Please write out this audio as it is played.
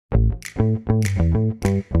Hey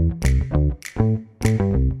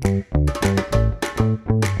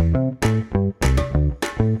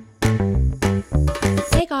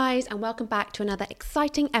guys, and welcome back to another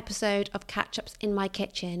exciting episode of Catch Ups in My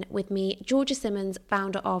Kitchen with me, Georgia Simmons,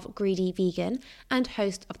 founder of Greedy Vegan and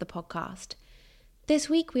host of the podcast. This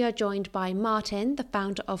week we are joined by Martin, the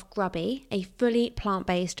founder of Grubby, a fully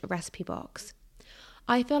plant-based recipe box.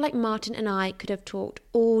 I feel like Martin and I could have talked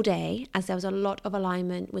all day, as there was a lot of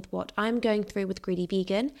alignment with what I'm going through with Greedy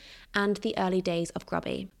Vegan and the early days of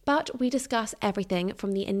Grubby. But we discuss everything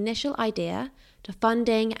from the initial idea to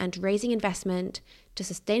funding and raising investment to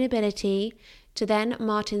sustainability to then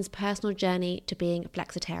Martin's personal journey to being a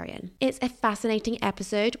flexitarian. It's a fascinating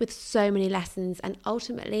episode with so many lessons, and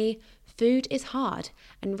ultimately food is hard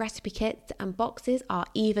and recipe kits and boxes are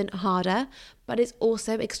even harder, but it's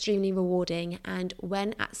also extremely rewarding. And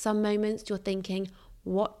when at some moments you're thinking,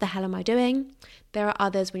 what the hell am I doing? There are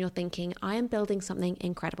others when you're thinking, I am building something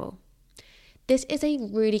incredible. This is a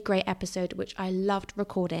really great episode, which I loved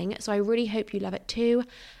recording, so I really hope you love it too.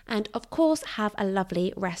 And of course, have a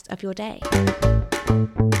lovely rest of your day.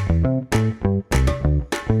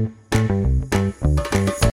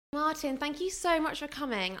 Martin, thank you so much for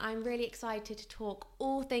coming. I'm really excited to talk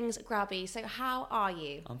all things Grubby. So how are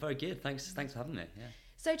you? I'm very good. Thanks for having me. Yeah.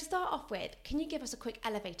 So to start off with, can you give us a quick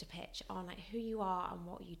elevator pitch on who you are and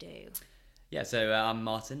what you do? Yeah, so I'm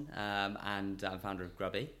Martin, and I'm founder of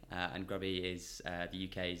Grubby, and Grubby is the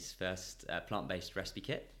UK's first plant-based recipe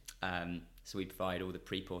kit. So we provide all the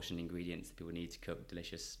pre-portioned ingredients that people need to cook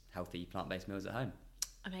delicious, healthy, plant-based meals at home.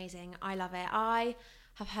 Amazing. I love it. I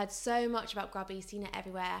have heard so much about Grubby, seen it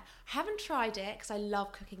everywhere. I haven't tried it because I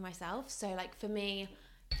love cooking myself. So for me,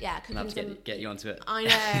 yeah, cooking. Love to get you onto it. I know.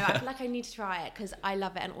 I feel like I need to try it because I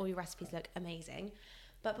love it and all your recipes look amazing.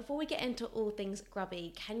 But before we get into all things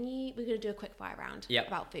Grubby, we're going to do a quick fire round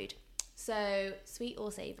about food. So, sweet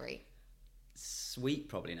or savoury? Sweet,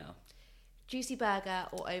 probably now. Juicy burger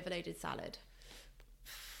or overloaded salad?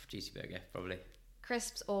 Juicy burger, probably.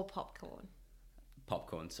 Crisps or popcorn?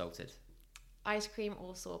 Popcorn, salted. Ice cream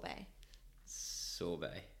or sorbet?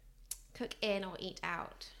 Sorbet. Cook in or eat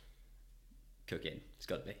out? Cook in, it's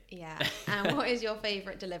got to be. Yeah. And what is your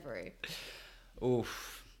favourite delivery?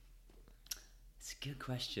 Oof. It's a good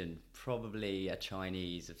question. Probably a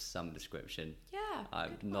Chinese of some description. Yeah.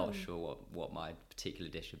 I'm not sure what my particular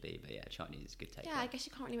dish would be, but yeah, Chinese is a good take. Yeah, I guess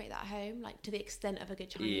you can't really make that at home, to the extent of a good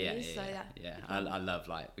Chinese. Yeah. I love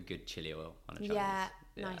a good chili oil on a Chinese. Yeah,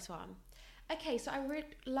 nice one. Okay, so I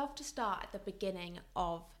would love to start at the beginning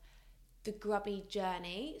of the Grubby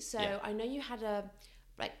journey. So I know you had a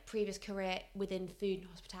previous career within food and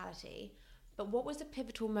hospitality, but what was the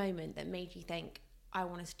pivotal moment that made you think, I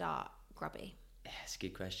want to start Grubby? Yeah, it's a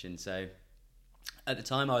good question. So at the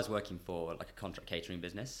time I was working for a contract catering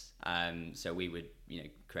business. So we would,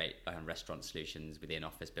 create restaurant solutions within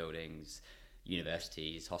office buildings,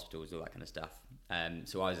 universities, hospitals, all that kind of stuff.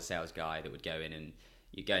 So I was a sales guy that would go in and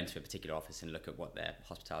you go into a particular office and look at what their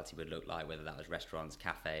hospitality would look like, whether that was restaurants,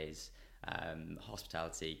 cafes,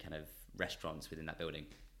 hospitality kind of restaurants within that building.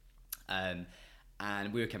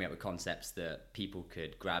 And we were coming up with concepts that people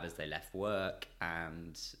could grab as they left work,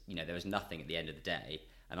 and there was nothing at the end of the day.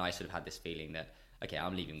 And I sort of had this feeling that, okay,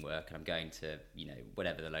 I'm leaving work and I'm going to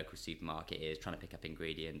whatever the local supermarket is, trying to pick up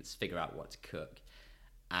ingredients, figure out what to cook.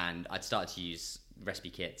 And I'd started to use recipe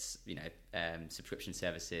kits, subscription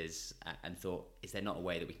services, and thought, is there not a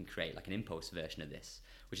way that we can create an impulse version of this?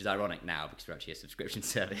 Which is ironic now because we're actually a subscription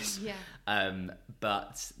service. Yeah.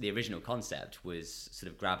 But the original concept was sort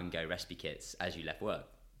of grab and go recipe kits as you left work.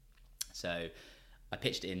 So I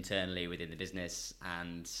pitched it internally within the business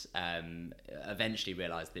and eventually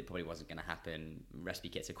realised that it probably wasn't going to happen. Recipe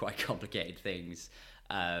kits are quite complicated things.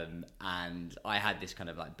 And I had this kind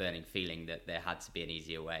of burning feeling that there had to be an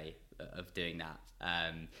easier way of doing that.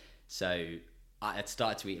 So I had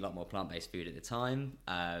started to eat a lot more plant-based food at the time.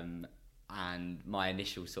 And my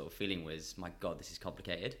initial sort of feeling was, my God, this is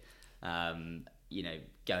complicated.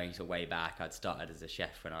 Going way back, I'd started as a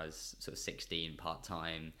chef when I was sort of 16,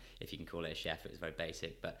 part-time, if you can call it a chef. It was very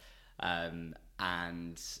basic, but so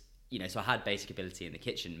I had basic ability in the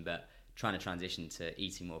kitchen, but trying to transition to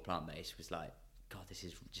eating more plant-based was God, this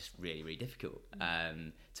is just really, really difficult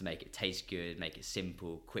to make it taste good, make it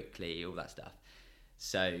simple, quickly, all that stuff.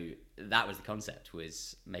 So that was the concept,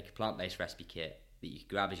 was make a plant-based recipe kit that you could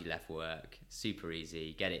grab as you left work, super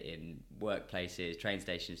easy, get it in workplaces, train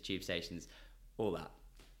stations, tube stations, all that.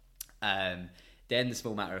 Then the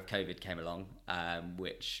small matter of COVID came along,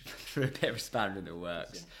 which threw a bit of a spanner in the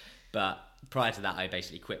works. Yeah. But prior to that, I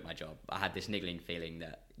basically quit my job. I had this niggling feeling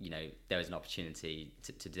that, there was an opportunity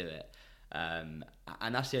to do it. And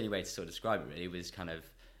that's the only way to sort of describe it really, was kind of,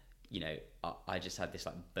 you know, I just had this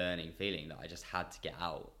like burning feeling that I just had to get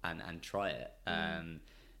out and try it.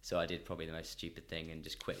 So I did probably the most stupid thing and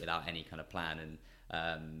just quit without any kind of plan.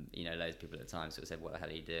 And, you know, loads of people at the time sort of said, what the hell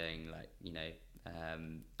are you doing? Like, you know,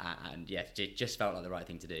 and yeah, it just felt like the right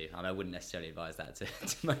thing to do. I mean, I wouldn't necessarily advise that to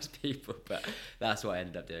most people, but that's what I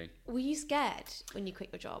ended up doing. Were you scared when you quit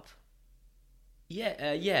your job?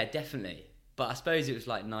 Yeah, definitely. But I suppose it was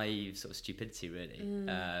like naive sort of stupidity, really,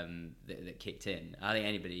 that kicked in. I think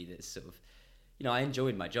anybody that's sort of, you know, I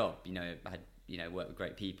enjoyed my job. You know, I had, you know, worked with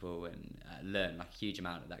great people and learned like a huge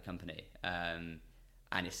amount at that company.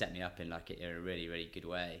 And it set me up in like in a really, really good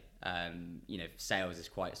way. You know, sales is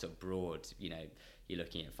quite sort of broad. You know, you're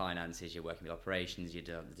looking at finances, you're working with operations, you're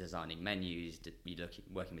designing menus, you're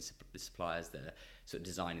working with the suppliers that are sort of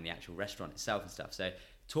designing the actual restaurant itself and stuff. So it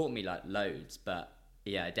taught me like loads, but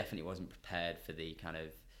yeah, I definitely wasn't prepared for the kind of,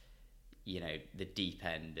 you know, the deep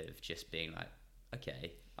end of just being like,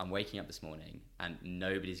 okay, I'm waking up this morning and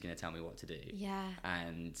nobody's going to tell me what to do. Yeah.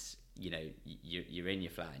 And, you know, you're in your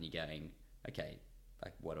flat and you're going, okay,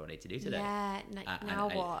 like, what do I need to do today? Yeah, now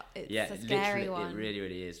what? It's a scary one. It really,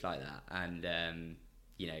 really is like that. And,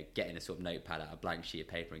 you know, getting a sort of notepad out, a blank sheet of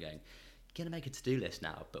paper and going, going to make a to-do list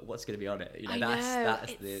now, but what's going to be on it? You know,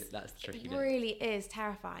 that's the tricky bit. It really is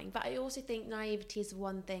terrifying. But I also think naivety is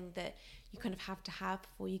one thing that you kind of have to have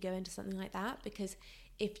before you go into something like that, because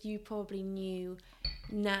if you probably knew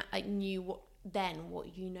what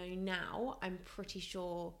you know now, I'm pretty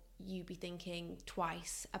sure you'd be thinking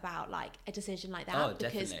twice about like a decision like that. Oh,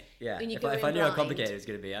 definitely. Yeah. When you if I knew how complicated it was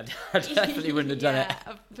going to be, I definitely wouldn't have done it.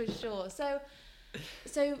 Yeah, for sure.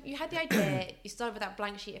 So you had the idea, you started with that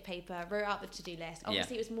blank sheet of paper, wrote out the to-do list.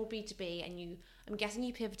 Obviously, It was more B2B, and I'm guessing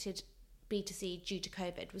you pivoted B2C due to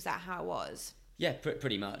COVID. Was that how it was? Yeah,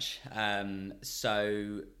 pretty much.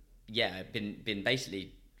 So yeah, I've been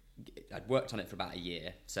basically, I'd worked on it for about a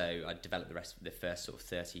year. So I developed the first sort of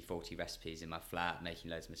 30, 40 recipes in my flat,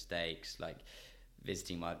 making loads of mistakes, like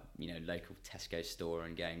visiting my, you know, local Tesco store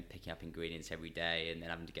and picking up ingredients every day, and then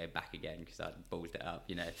having to go back again because I'd ballsed it up,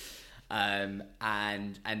 you know.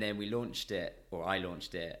 And then we launched it, or I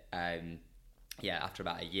launched it, after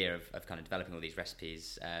about a year of kind of developing all these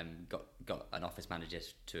recipes, got an office manager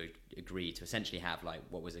to agree to essentially have like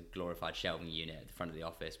what was a glorified shelving unit at the front of the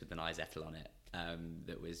office with an Izettle on it,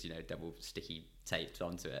 that was, you know, double sticky taped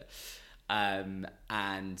onto it.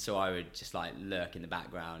 And so I would just like lurk in the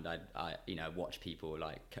background. I you know, watch people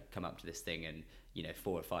like come up to this thing, and, you know,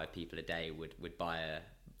 4 or 5 people a day would buy a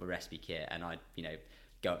recipe kit, and I'd, you know,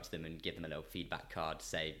 go up to them and give them a little feedback card to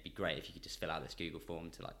say, it'd be great if you could just fill out this Google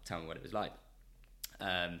form to like tell me what it was like.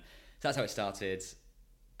 So that's how it started.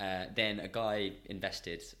 Then a guy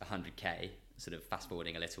invested 100k, sort of fast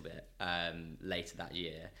forwarding a little bit, later that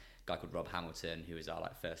year, a guy called Rob Hamilton, who was our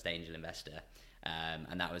like first angel investor.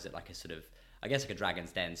 And that was at like a sort of, I guess like a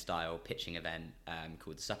Dragon's Den style pitching event,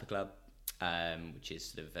 called the Supper Club, which is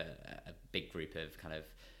sort of a big group of kind of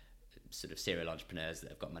sort of serial entrepreneurs that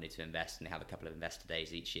have got money to invest, and they have a couple of investor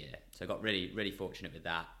days each year. So I got really, really fortunate with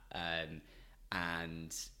that.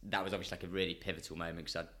 And that was obviously like a really pivotal moment,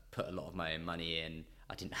 because I'd put a lot of my own money in.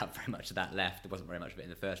 I didn't have very much of that left. There wasn't very much of it in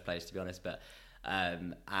the first place, to be honest. But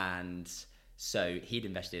and so he'd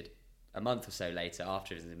invested a month or so later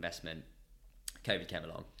after his investment. COVID came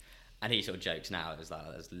along, and he sort of jokes now. It was like,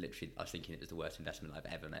 I was thinking it was the worst investment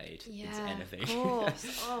I've ever made into anything. Of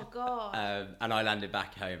course. Oh god. And I landed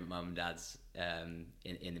back home at mum and dad's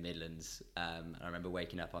in the Midlands. And I remember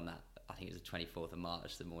waking up on that, I think it was the 24th of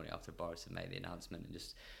March, the morning after Boris had made the announcement, and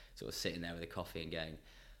just sort of sitting there with a coffee and going,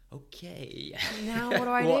 okay, now what do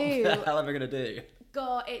I do? What the hell am I going to do?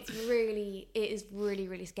 God, it is really,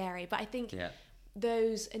 really scary. But I think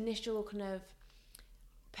those initial kind of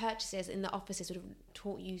purchases in the offices would have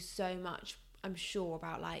taught you so much, I'm sure,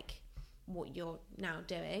 about like what you're now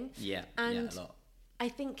doing. And a lot. I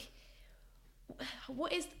think,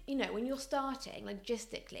 what is, you know, when you're starting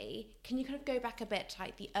logistically, can you kind of go back a bit to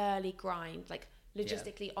like the early grind, like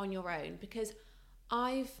logistically on your own? Because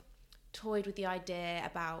I've toyed with the idea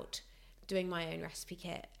about doing my own recipe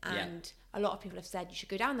kit, and a lot of people have said you should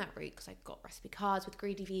go down that route, because I've got recipe cards with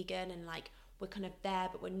Greedy Vegan, and like we're kind of there,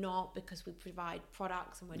 but we're not, because we provide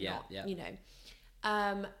products and we're not, you know.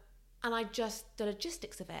 And the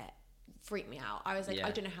logistics of it freaked me out. I was like,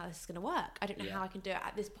 I don't know how this is going to work. I don't know how I can do it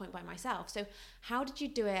at this point by myself. So how did you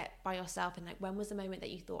do it by yourself? And like, when was the moment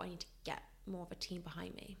that you thought, I need to get more of a team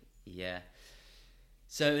behind me? Yeah.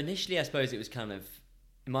 So initially, I suppose it was kind of,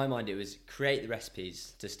 in my mind, it was create the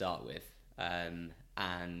recipes to start with,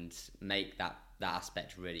 and make that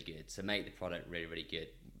aspect really good. So make the product really, really good.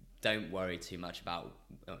 don't worry too much about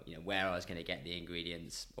where I was going to get the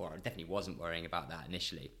ingredients, or I definitely wasn't worrying about that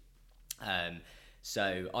initially.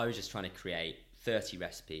 So I was just trying to create 30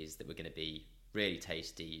 recipes that were going to be really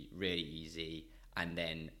tasty, really easy, and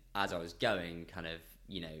then as I was going, kind of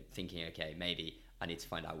thinking, okay, maybe I need to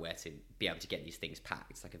find out where to be able to get these things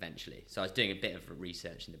packed, like eventually. So I was doing a bit of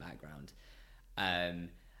research in the background.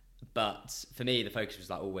 But for me, the focus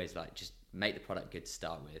was like always like just make the product good to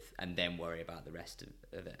start with, and then worry about the rest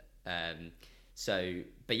of it.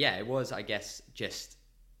 But yeah, it was, I guess, just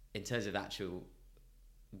in terms of actual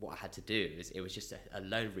what I had to do, it was just a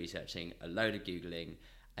load of researching, a load of Googling,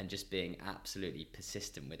 and just being absolutely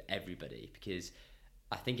persistent with everybody, because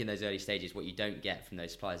I think in those early stages, what you don't get from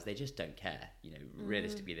those suppliers, they just don't care.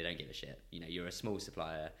 Realistically, they don't give a shit. You're a small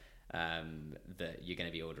supplier that you're going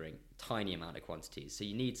to be ordering tiny amount of quantities. So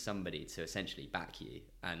you need somebody to essentially back you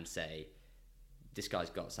and say, this guy's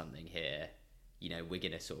got something here. We're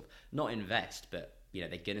going to sort of not invest, but they're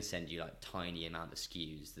going to send you like tiny amount of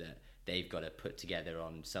SKUs that they've got to put together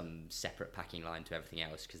on some separate packing line to everything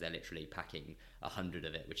else, because they're literally packing 100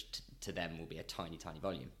 of it, which to them will be a tiny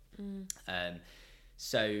volume.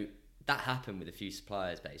 So that happened with a few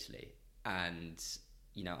suppliers basically, and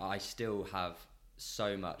I still have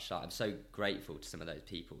so much, like, I'm so grateful to some of those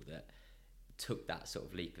people that took that sort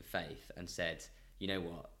of leap of faith and said, you know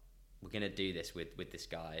what, we're going to do this with this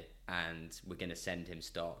guy, and we're going to send him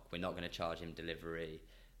stock, we're not going to charge him delivery,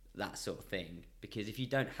 that sort of thing. Because if you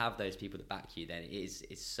don't have those people that back you, then it's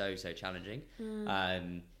so challenging.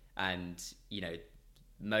 And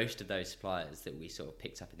most of those suppliers that we sort of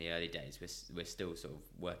picked up in the early days, we're still sort of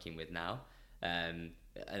working with now. And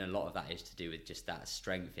a lot of that is to do with just that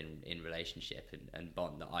strength in relationship and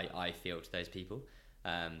bond that I feel to those people.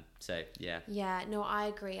 So yeah, no, I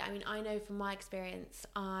agree. I mean, I know from my experience,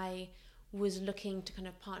 I was looking to kind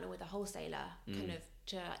of partner with a wholesaler kind of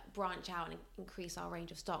to branch out and increase our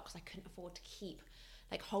range of stock, because I couldn't afford to keep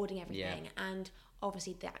like holding everything. And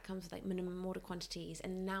obviously that comes with like minimum order quantities,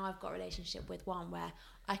 and now I've got a relationship with one where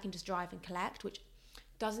I can just drive and collect, which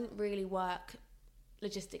doesn't really work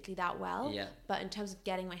logistically that well, but in terms of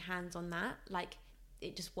getting my hands on that, like,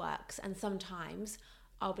 it just works. And sometimes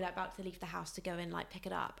I'll be like about to leave the house to go and like pick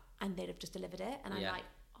it up, and they'd have just delivered it, and I'm like,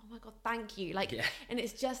 oh my god, thank you, like. And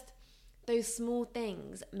it's just those small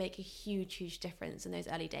things make a huge difference in those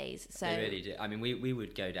early days. So they really do. I mean, we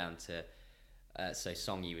would go down to so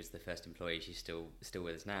Songy was the first employee. She's still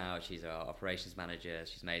with us now. She's our operations manager.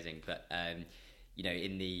 She's amazing. But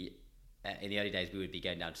in the early days, we would be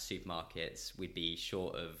going down to supermarkets. We'd be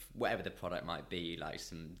short of whatever the product might be, like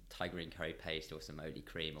some Tiger Green curry paste or some Oatly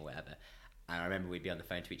cream or whatever. And I remember we'd be on the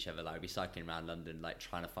phone to each other, like we'd be cycling around London, like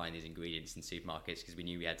trying to find these ingredients in supermarkets, because we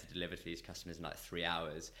knew we had to deliver to these customers in like 3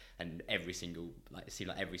 hours, and every single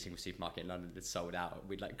supermarket in London had sold out.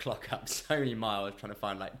 We'd like clock up so many miles trying to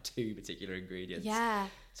find like 2 particular ingredients. Yeah.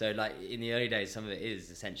 So like in the early days, some of it is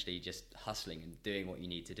essentially just hustling and doing what you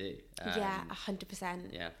need to do.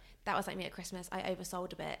 100%. Yeah. That was like me at Christmas. I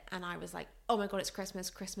oversold a bit, and I was like, oh my god, it's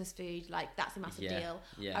Christmas food, like that's a massive deal.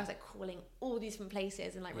 I was like calling all these different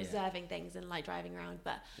places and like reserving things and like driving around.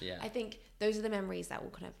 But I think those are the memories that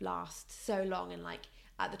will kind of last so long, and like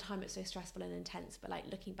at the time it's so stressful and intense, but like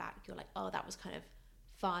looking back, you're like, oh, that was kind of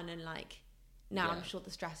fun. And like now I'm sure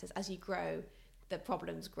the stresses, as you grow, the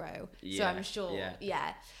problems grow. So I'm sure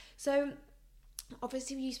so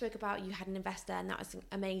obviously you spoke about you had an investor, and that was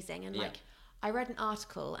amazing. And like I read an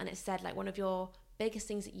article, and it said like one of your biggest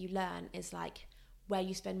things that you learn is like where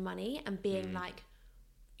you spend money, and being like,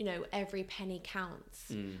 every penny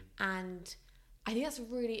counts. And I think that's a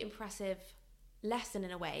really impressive lesson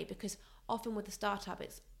in a way, because often with a startup,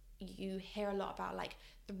 it's, you hear a lot about like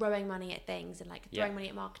throwing money at things and like throwing money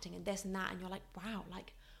at marketing and this and that, and you're like, wow,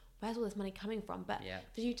 like where's all this money coming from? But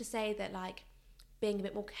for you to say that like being a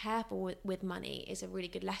bit more careful with money is a really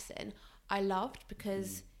good lesson, I loved,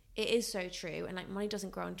 because it is so true. And like money doesn't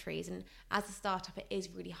grow on trees, and as a startup it is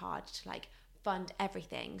really hard to like fund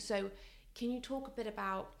everything. So can you talk a bit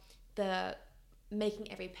about the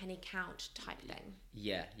making every penny count type thing?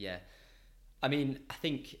 I mean, I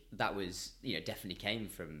think that was definitely came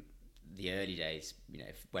from the early days.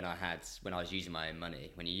 When I was using my own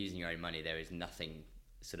money. When you're using your own money, there is nothing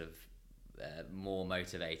sort of more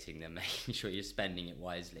motivating than making sure you're spending it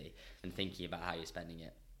wisely and thinking about how you're spending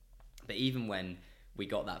it. But even when we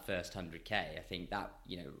got that first 100k, I think that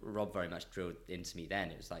Rob very much drilled into me then.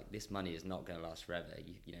 It was like, this money is not going to last forever.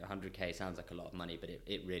 100k sounds like a lot of money, but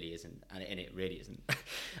it really isn't, and it really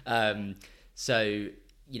isn't. So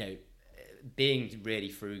being really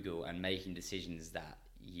frugal and making decisions that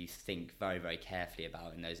you think very, very carefully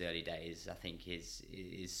about in those early days, I think is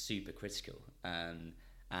super critical.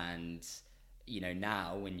 And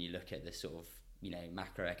now when you look at the sort of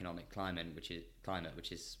macroeconomic climate, which is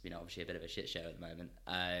obviously a bit of a shit show at the moment,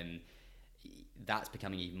 that's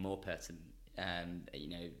becoming even more pertinent.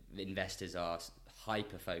 Investors are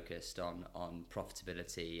hyper focused on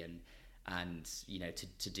profitability, and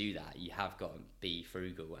to do that you have got to be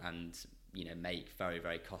frugal and make very,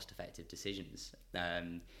 very cost effective decisions.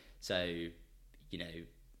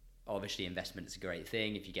 Obviously investment is a great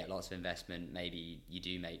thing. If you get lots of investment, maybe you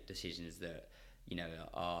do make decisions that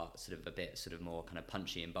are sort of a bit sort of more kind of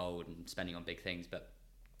punchy and bold and spending on big things. But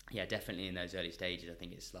yeah, definitely in those early stages, I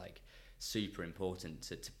think it's like super important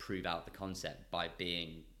to prove out the concept by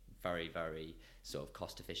being very, very sort of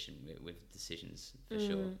cost efficient with decisions, for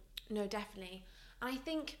sure. No, definitely. And I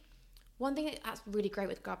think one thing that's really great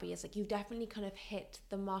with Grubby is like you definitely kind of hit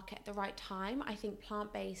the market at the right time. I think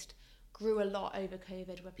plant-based grew a lot over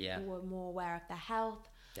COVID, where people were more aware of their health.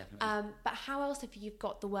 Definitely. But how else have you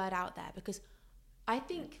got the word out there? Because I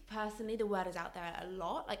think personally the word is out there a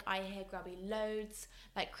lot. Like I hear Grubby loads.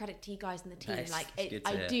 Like credit to you guys in the team.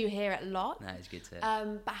 I do hear it a lot. That is good to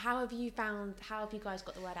hear. But how have you guys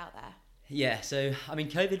got the word out there? Yeah, so I mean,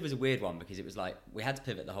 COVID was a weird one because it was like we had to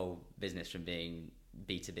pivot the whole business from being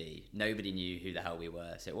B2B. Nobody knew who the hell we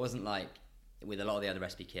were, so it wasn't like with a lot of the other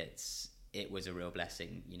recipe kits. It was a real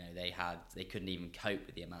blessing. They couldn't even cope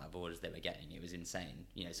with the amount of orders they were getting. It was insane.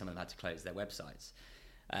 Some of them had to close their websites.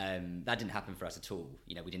 That didn't happen for us at all.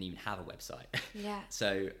 We didn't even have a website. Yeah.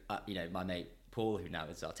 So my mate Paul, who now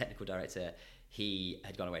is our technical director, he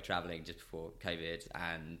had gone away traveling just before COVID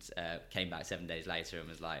and came back 7 days later and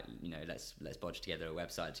was like, let's bodge together a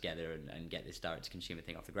website together and get this direct to consumer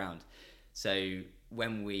thing off the ground. So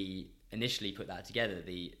when we initially put that together,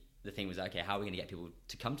 the thing was, okay, how are we going to get people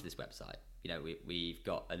to come to this website? We've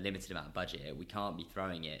got a limited amount of budget. We can't be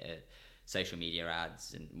throwing it at social media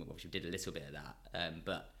ads, and we did a little bit of that.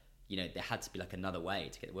 But there had to be like another way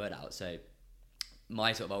to get the word out. So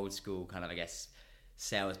my sort of old school kind of, I guess,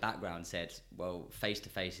 sales background said, well,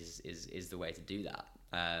 face-to-face is the way to do that.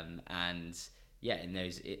 And yeah,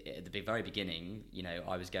 at the very beginning,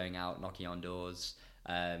 I was going out knocking on doors.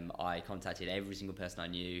 I contacted every single person I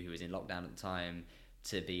knew who was in lockdown at the time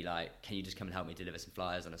to be like, can you just come and help me deliver some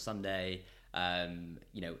flyers on a Sunday?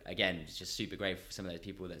 Again, it's just super great for some of those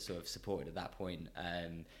people that sort of supported at that point.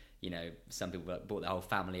 Some people brought their whole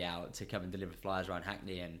family out to come and deliver flyers around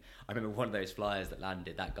Hackney, and I remember one of those flyers that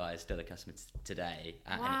landed, that guy is still a customer today.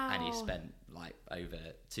 Wow. And he spent like over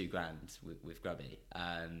 $2,000 with Grubby.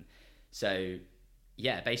 So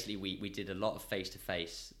yeah, basically we did a lot of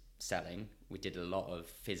face-to-face selling. We did a lot of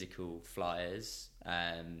physical flyers,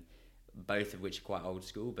 both of which are quite old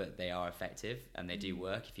school, but they are effective and they do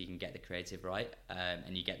work if you can get the creative right,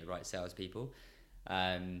 and you get the right salespeople.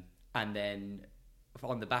 And then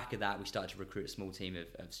on the back of that, we started to recruit a small team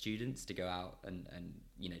of students to go out and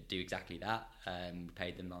do exactly that. We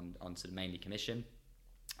paid them on sort of mainly commission,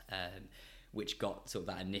 which got sort of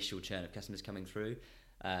that initial churn of customers coming through.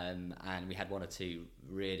 And we had one or two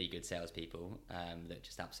really good salespeople that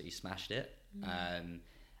just absolutely smashed it.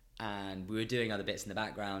 And we were doing other bits in the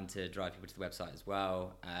background to drive people to the website as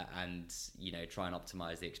well, and try and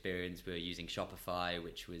optimize the experience. We were using Shopify,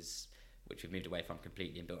 which we've moved away from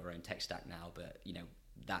completely and built our own tech stack now. But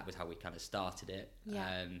that was how we kind of started it.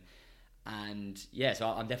 Yeah. So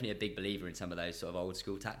I'm definitely a big believer in some of those sort of old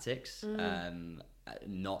school tactics,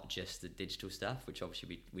 not just the digital stuff, which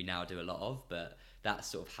obviously we now do a lot of, but that's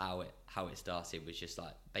sort of how it started, was just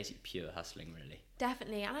like basic pure hustling, really.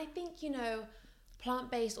 Definitely. And I think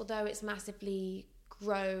plant-based, although it's massively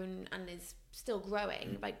grown and is still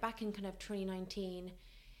growing, like back in kind of 2019,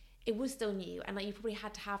 it was still new, and like you probably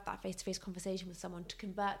had to have that face-to-face conversation with someone to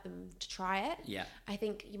convert them to try it. Yeah. I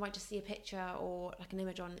think you might just see a picture or like an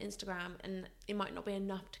image on Instagram and it might not be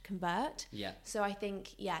enough to convert. Yeah. So I think,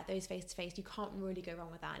 those face-to-face, you can't really go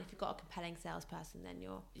wrong with that. And if you've got a compelling salesperson, then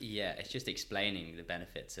you're... Yeah, it's just explaining the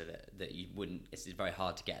benefits of it that you wouldn't... It's very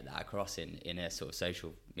hard to get that across in a sort of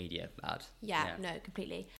social media ad. Yeah, no,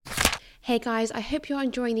 completely. Hey guys, I hope you're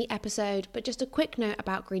enjoying the episode, but just a quick note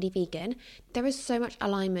about Greedy Vegan. There is so much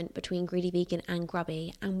alignment between Greedy Vegan and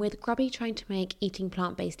Grubby, and with Grubby trying to make eating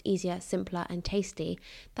plant-based easier, simpler and tasty,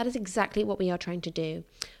 that is exactly what we are trying to do.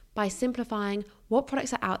 By simplifying what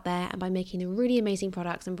products are out there and by making the really amazing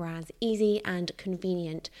products and brands easy and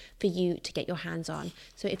convenient for you to get your hands on.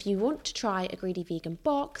 So if you want to try a Greedy Vegan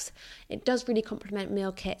box, it does really complement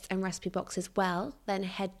meal kits and recipe boxes well, then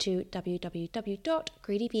head to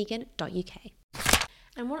www.greedyvegan.uk.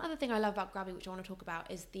 And one other thing I love about Grubby, which I want to talk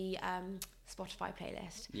about, is the Spotify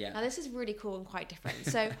playlist. Yeah. Now, this is really cool and quite different.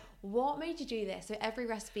 So what made you do this? So every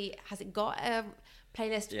recipe, has it got a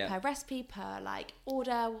playlist per recipe, per like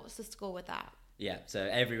order? What's the score with that? Yeah, so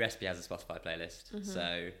every recipe has a Spotify playlist. Mm-hmm.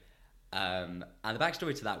 So, and the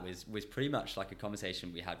backstory to that was pretty much like a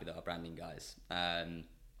conversation we had with our branding guys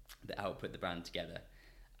that helped put the brand together.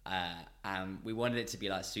 And we wanted it to be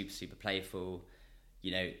like super, super playful.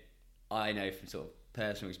 You know, I know from sort of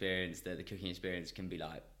personal experience that the cooking experience can be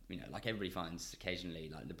like, you know, like everybody finds occasionally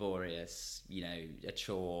like laborious, you know, a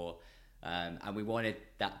chore. And we wanted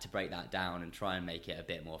that to break that down and try and make it a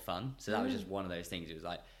bit more fun. So that was just one of those things. It was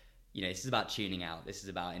like, you know, this is about tuning out. This is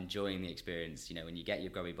about enjoying the experience. You know, when you get your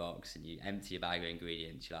Grubby box and you empty your bag of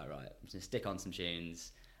ingredients, you're like, right, I'm just gonna stick on some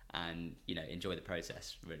tunes and, you know, enjoy the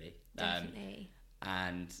process, really. Definitely.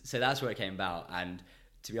 And so that's where it came about. And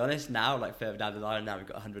to be honest, now, like further down the line, now we've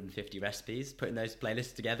got 150 recipes. Putting those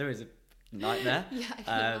playlists together is a nightmare. Yeah, I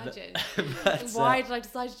can imagine. But, why did I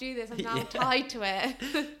decide to do this? I'm now tied to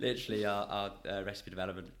it. Literally, our recipe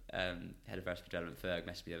development, head of recipe development, Ferg,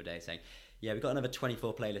 messaged me the other day saying, yeah, we've got another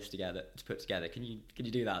 24 playlists together to put together. Can you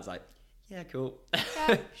do that? I was like, yeah, cool.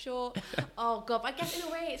 Yeah, sure. Oh, God. I guess in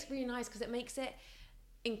a way it's really nice because it makes it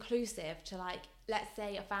inclusive to, like, let's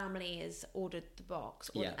say a family has ordered the box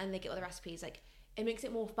and they get all the recipes. Like, it makes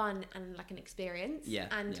it more fun and like an experience. Yeah.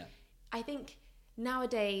 And I think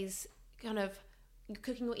nowadays, kind of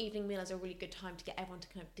cooking your evening meal is a really good time to get everyone to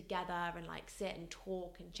kind of together and like sit and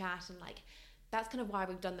talk and chat, and like that's kind of why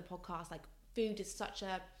we've done the podcast. Like, food is such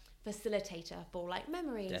a facilitator for like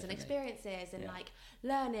memories and experiences and like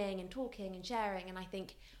learning and talking and sharing, and I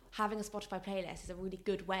think having a Spotify playlist is a really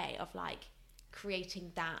good way of like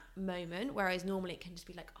creating that moment, whereas normally it can just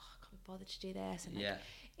be like, oh, I can't be bothered to do this, and like,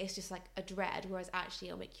 it's just like a dread, whereas actually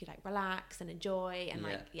it'll make you like relax and enjoy and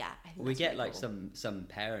like I think we get really like cool. some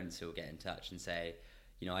parents who will get in touch and say,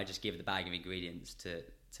 you know, I just give the bag of ingredients to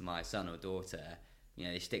my son or daughter, you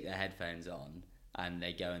know, they stick their headphones on and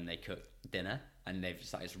they go and they cook dinner, and they've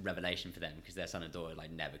just like, it's a revelation for them because their son or daughter like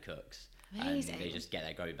never cooks. Amazing. And they just get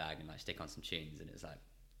their Grubby bag and like stick on some tunes, and it's like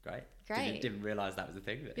great. Didn't realise that was a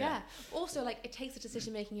thing, but also like it takes the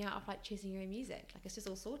decision making out of like choosing your own music. Like, it's just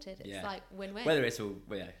all sorted. It's like win-win. Whether it's all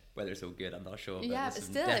good, I'm not sure, but there's some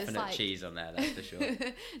still, definite like... cheese on there, that's for sure.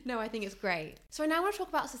 No, I think it's great. So I now want to talk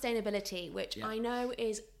about sustainability, which I know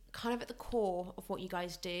is kind of at the core of what you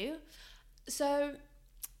guys do. So,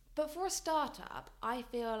 but for a startup, I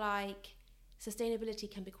feel like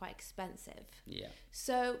sustainability can be quite expensive. Yeah.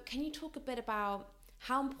 So can you talk a bit about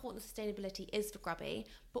how important sustainability is for Grubby,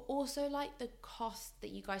 but also like the cost that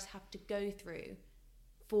you guys have to go through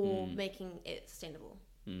for making it sustainable?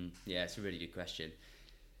 Yeah, it's a really good question.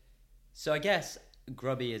 So I guess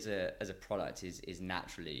Grubby as a product is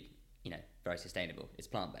naturally, you know, very sustainable. It's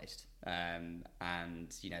plant-based, and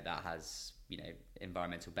you know that has, you know,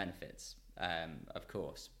 environmental benefits, of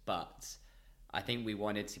course. But I think we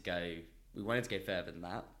wanted to go further than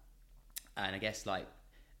that, and I guess like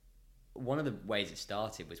one of the ways it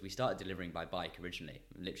started was we started delivering by bike originally,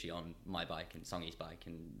 literally on my bike and Songy's bike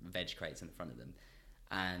and veg crates in the front of them,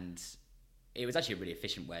 and it was actually a really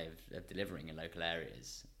efficient way of delivering in local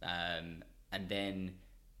areas. And then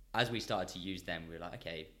as we started to use them, we were like,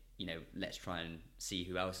 okay, you know, let's try and see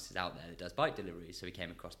who else is out there that does bike deliveries. So we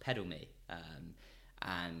came across Pedal Me,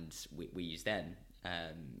 and we used them.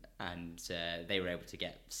 And they were able to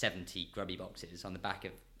get 70 Grubby boxes on the back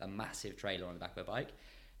of a massive trailer on the back of a bike.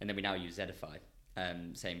 And then we now use Zedify,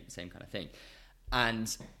 same kind of thing.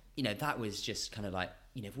 And, you know, that was just kind of like,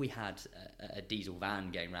 you know, if we had a diesel van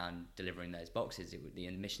going around delivering those boxes, the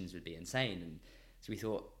emissions would be insane. And so we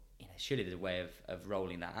thought, you know, surely there's a way of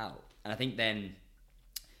rolling that out. And I think then,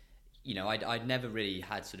 you know, I'd never really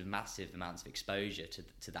had sort of massive amounts of exposure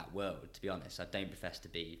to that world, to be honest. I don't profess to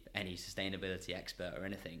be any sustainability expert or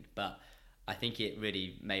anything, but I think it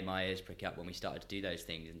really made my ears prick up when we started to do those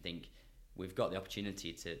things and think, we've got the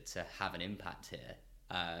opportunity to have an impact here.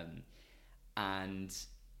 And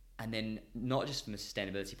then not just from a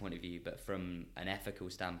sustainability point of view, but from an ethical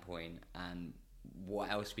standpoint and what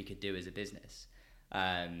else we could do as a business.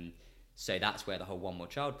 So that's where the whole One More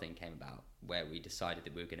Child thing came about, where we decided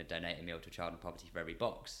that we were going to donate a meal to a child in poverty for every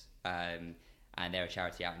box. And they're a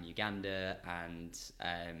charity out in Uganda, and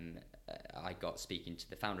I got speaking to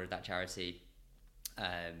the founder of that charity,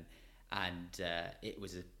 and it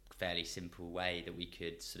was a fairly simple way that we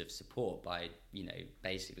could sort of support by, you know,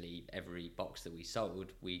 basically every box that we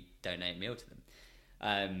sold, we donate a meal to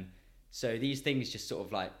them. So these things just sort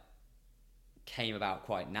of like came about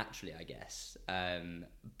quite naturally, I guess.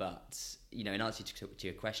 But, you know, in answer to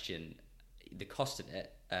your question, the cost of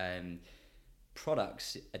it,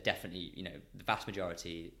 products are definitely, the vast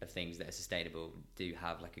majority of things that are sustainable do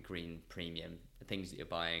have like a green premium. The things that you're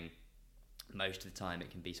buying, most of the time, it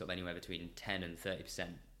can be sort of anywhere between 10 and 30%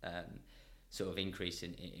 sort of increase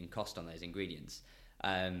in cost on those ingredients.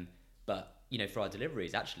 But for our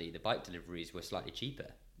deliveries, actually, the bike deliveries were slightly cheaper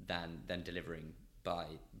than delivering by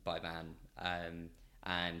van.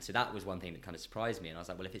 And so that was one thing that kind of surprised me. And I was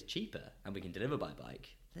like, well, if it's cheaper and we can deliver by bike,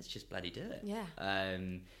 let's just bloody do it. Yeah.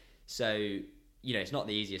 So it's not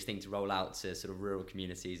the easiest thing to roll out to sort of rural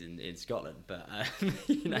communities in Scotland, but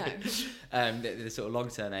No. The sort of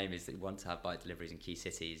long-term aim is that we want to have bike deliveries in key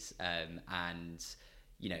cities, and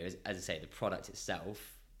as I say, the product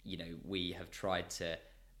itself, we have tried to,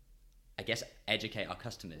 I guess, educate our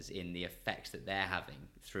customers in the effects that they're having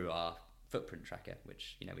through our footprint tracker,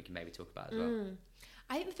 which we can maybe talk about as well.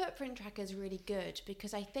 I think the footprint tracker is really good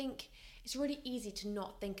because I think it's really easy to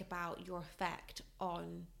not think about your effect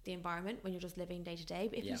on the environment when you're just living day to day.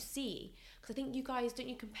 But if you see, because I think you guys, don't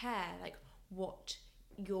you compare like what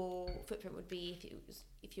your footprint would be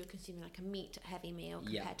if you were consuming like a meat heavy meal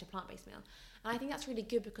compared to a plant-based meal. And I think that's really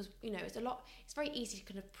good because it's very easy to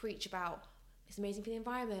kind of preach about it's amazing for the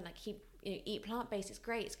environment, like eat plant-based, it's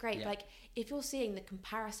great. But like if you're seeing the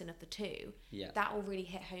comparison of the two, that will really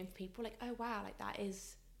hit home for people, like, oh wow, like that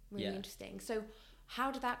is really interesting. So how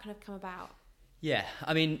did that kind of come about?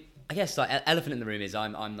 I mean, I guess like elephant in the room is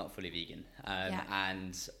I'm not fully vegan,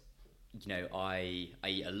 and I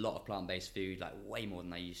eat a lot of plant-based food, like way more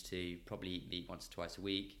than I used to, probably eat once or twice a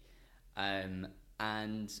week,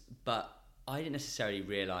 but I didn't necessarily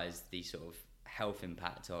realise the sort of health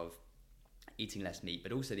impact of eating less meat,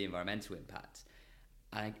 but also the environmental impact.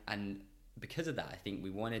 And because of that, I think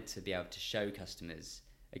we wanted to be able to show customers,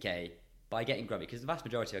 okay, by getting Grubby, because the vast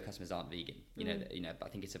majority of our customers aren't vegan. I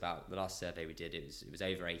think it's about, the last survey we did, it was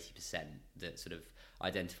over 80% that sort of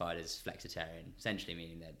identified as flexitarian, essentially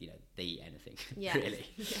meaning that they eat anything, really.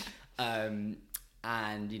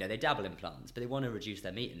 And they dabble in plants, but they want to reduce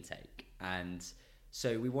their meat intake. And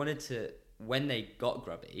so we wanted to, when they got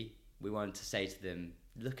Grubby, we wanted to say to them,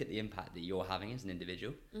 look at the impact that you're having as an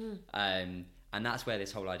individual. And that's where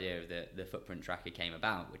this whole idea of the footprint tracker came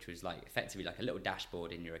about, which was like effectively like a little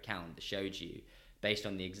dashboard in your account that showed you, based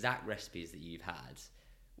on the exact recipes that you've had.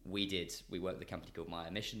 We worked with a company called My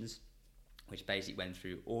Emissions, which basically went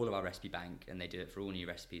through all of our recipe bank, and they do it for all new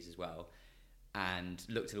recipes as well, and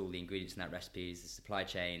looked at all the ingredients in that recipes, the supply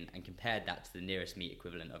chain, and compared that to the nearest meat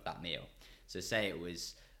equivalent of that meal. So say it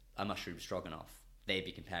was a mushroom stroganoff, they'd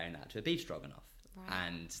be comparing that to a beef stroganoff. Right.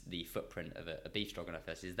 And the footprint of a beef stroganoff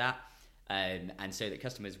versus that, and so that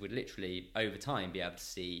customers would literally over time be able to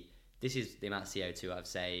see, this is the amount of CO2 I've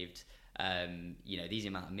saved, these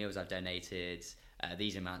amount of meals I've donated,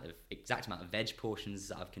 these exact amount of veg portions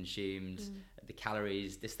that I've consumed, the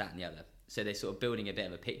calories, this, that, and the other. So they're sort of building a bit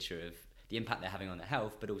of a picture of the impact they're having on their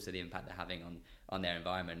health, but also the impact they're having on their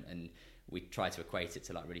environment. And we try to equate it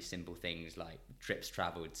to like really simple things like trips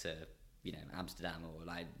travelled to Amsterdam or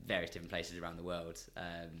like various different places around the world.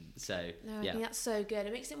 I think that's so good.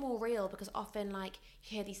 It makes it more real because often like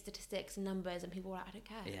you hear these statistics and numbers and people are like, I don't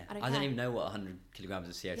care. I don't even know what 100 kilograms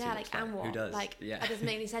of CO2 looks like. And what? Who does? That doesn't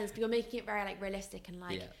make any sense. But you're making it very like realistic and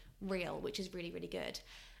like real, which is really, really good.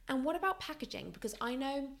 And what about packaging? Because I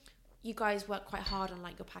know you guys work quite hard on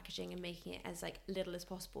like your packaging and making it as like little as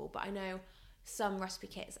possible. But I know some recipe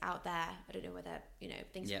kits out there, I don't know whether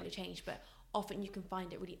things have really changed, but often you can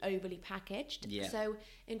find it really overly packaged. So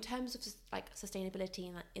in terms of like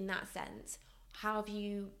sustainability in that sense, how have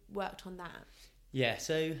you worked on that?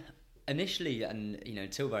 So initially, and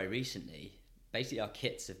until very recently, basically our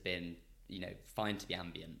kits have been fine to be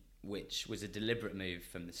ambient, which was a deliberate move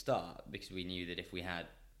from the start, because we knew that if we had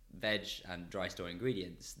veg and dry store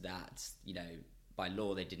ingredients, that by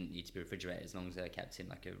law they didn't need to be refrigerated as long as they were kept in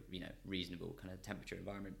like a reasonable kind of temperature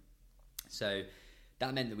environment. So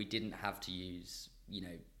that meant that we didn't have to use,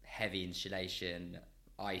 heavy insulation,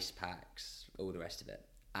 ice packs, all the rest of it.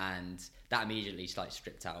 And that immediately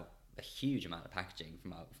stripped out a huge amount of packaging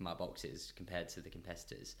from our boxes compared to the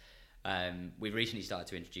competitors. We've recently started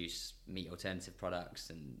to introduce meat alternative products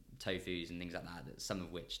and tofus and things like that, some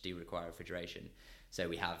of which do require refrigeration. So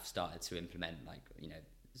we have started to implement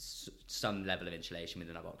some level of insulation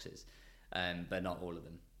within our boxes, but not all of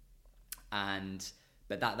them.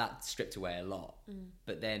 But that stripped away a lot.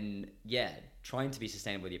 But then, trying to be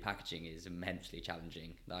sustainable with your packaging is immensely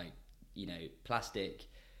challenging. Plastic,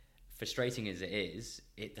 frustrating as it is,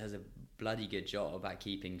 it does a bloody good job at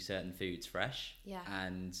keeping certain foods fresh.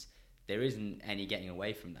 And there isn't any getting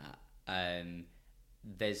away from that.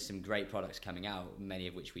 There's some great products coming out, many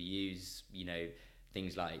of which we use,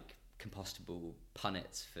 things like compostable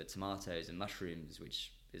punnets for tomatoes and mushrooms,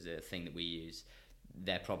 which is a thing that we use,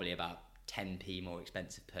 they're probably about 10p more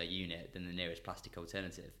expensive per unit than the nearest plastic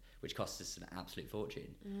alternative, which costs us an absolute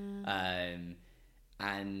fortune.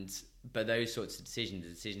 But those sorts of decisions are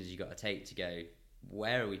decisions you've got to take to go,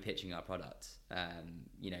 where are we pitching our product?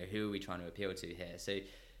 Who are we trying to appeal to here? So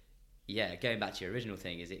yeah, going back to your original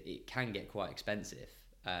thing, is it can get quite expensive.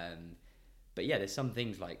 But yeah, there's some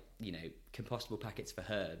things like, compostable packets for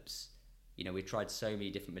herbs. We've tried so many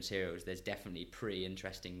different materials. There's definitely pretty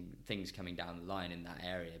interesting things coming down the line in that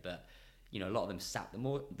area, but a lot of them sap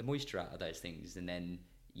the moisture out of those things, and then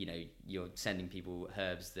you're sending people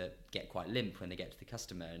herbs that get quite limp when they get to the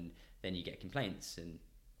customer, and then you get complaints. And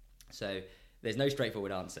so there's no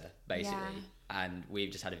straightforward answer, basically. And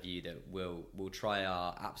we've just had a view that we'll try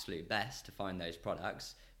our absolute best to find those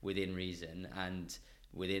products within reason and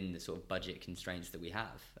within the sort of budget constraints that we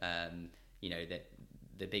have. That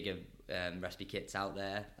the bigger recipe kits out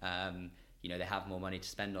there, they have more money to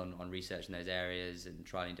spend on research in those areas and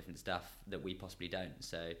trying different stuff that we possibly don't.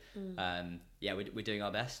 So we're doing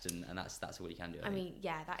our best, and that's all you can do. I mean,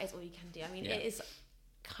 that is all you can do. I mean, it is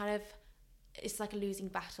kind of, it's like a losing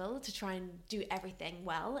battle to try and do everything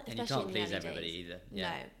well, especially and you can't in the please early everybody days. either.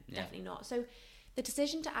 No, definitely not. So the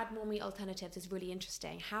decision to add more meat alternatives is really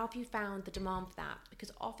interesting. How have you found the demand for that?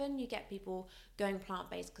 Because often you get people going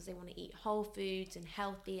plant-based because they want to eat whole foods and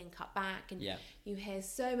healthy and cut back, and you hear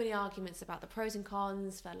so many arguments about the pros and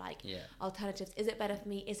cons for alternatives. Is it better for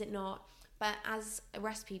me? Is it not? But as a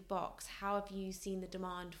recipe box, how have you seen the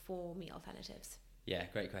demand for meat alternatives? Yeah,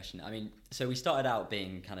 great question. I mean, so we started out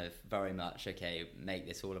being kind of very much, make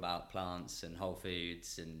this all about plants and whole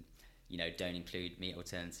foods, and don't include meat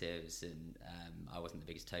alternatives. And I wasn't the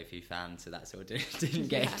biggest tofu fan, so that sort of didn't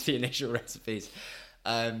get into the initial recipes.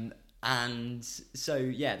 And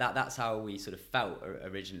so that's how we sort of felt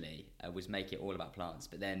originally, was make it all about plants.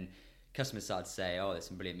 But then customers started to say, there's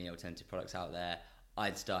some brilliant meat alternative products out there.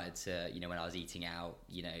 I'd started to, when I was eating out,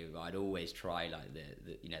 I'd always try like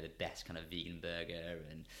the best kind of vegan burger,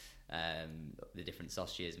 and the different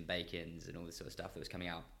sausages and bacons and all this sort of stuff that was coming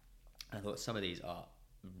out. And I thought some of these are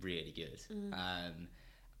really good.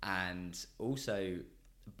 And also,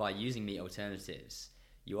 by using meat alternatives,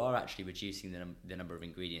 you are actually reducing the number of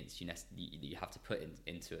ingredients you have to put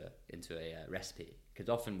into a recipe. Because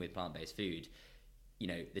often with plant-based food,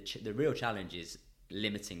 the real challenge is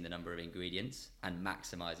limiting the number of ingredients and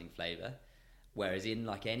maximizing flavor, whereas in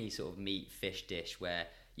like any sort of meat fish dish where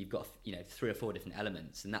you've got 3 or 4 different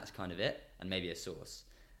elements, and that's kind of it, and maybe a sauce,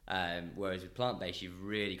 whereas with plant-based you've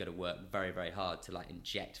really got to work very, very hard to like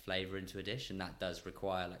inject flavor into a dish, and that does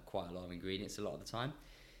require like quite a lot of ingredients a lot of the time.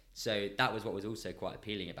 So that was what was also quite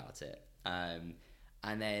appealing about it.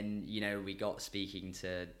 And then, we got speaking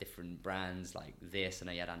to different brands like this. I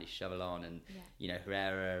know you had Andy Shovel on, and,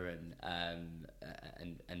 Herrera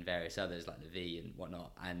and various others like the V and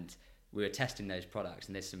whatnot. And we were testing those products,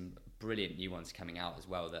 and there's some brilliant new ones coming out as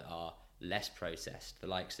well that are less processed, the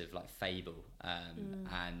likes of like Fable,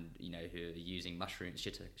 and, who are using mushrooms,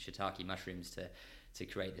 shiitake mushrooms to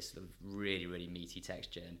create this sort of really, really meaty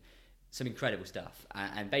texture. And some incredible stuff,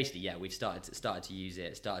 and basically, we've started to use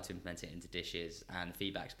it, started to implement it into dishes, and the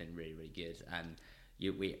feedback's been really, really good. And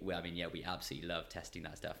we absolutely love testing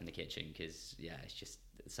that stuff in the kitchen, because it's just,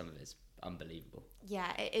 some of it's unbelievable.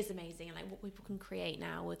 Yeah, it is amazing, and like what people can create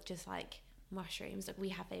now with just like mushrooms. Like we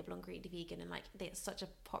have Fable on Greedy Vegan, and like it's such a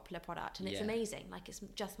popular product, and it's amazing. Like it's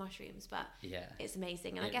just mushrooms, but it's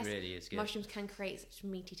amazing, and I guess really is good. Mushrooms can create such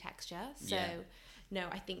meaty texture. So no,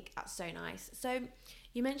 I think that's so nice. So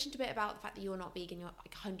you mentioned a bit about the fact that you're not vegan, you're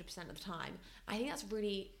like 100% of the time. I think that's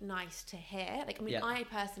really nice to hear. Like, I mean, I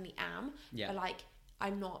personally am, but like,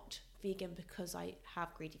 I'm not vegan because I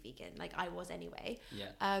have Greedy Vegan. Like, I was anyway.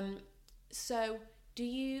 So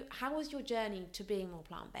how was your journey to being more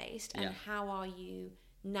plant-based, and how are you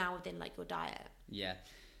now within like your diet?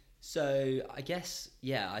 So I guess,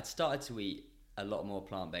 I'd started to eat a lot more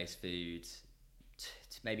plant-based food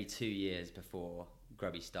maybe 2 years before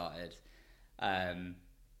Grubby started.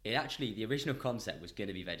 The original concept was going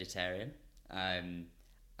to be vegetarian, and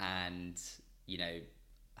I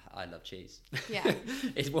love cheese.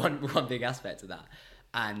 It's one big aspect of that,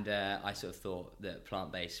 and I sort of thought that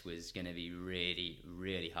plant-based was going to be really,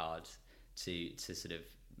 really hard to sort of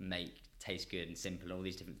make taste good and simple, and all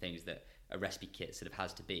these different things that a recipe kit sort of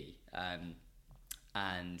has to be.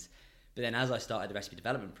 But then as I started the recipe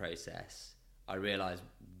development process, I realised,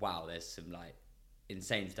 wow, there's some like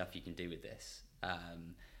insane stuff you can do with this,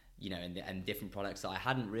 and different products that I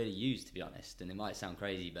hadn't really used, to be honest. And it might sound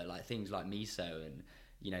crazy, but like things like miso and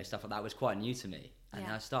stuff like that was quite new to me. And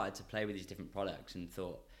I started to play with these different products and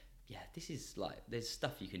thought, this is like, there's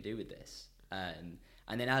stuff you can do with this.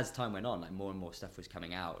 And then as time went on, like more and more stuff was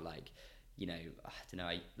coming out, like, I don't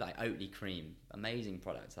know, like Oatly cream, amazing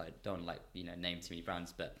products. I don't like, name too many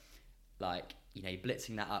brands, but like,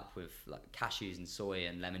 blitzing that up with like cashews and soy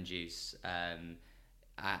and lemon juice, and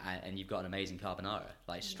you've got an amazing carbonara,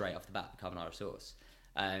 like straight off the bat, carbonara sauce.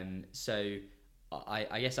 So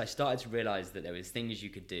I guess I started to realize that there was things you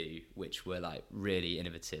could do which were like really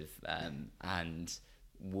innovative, and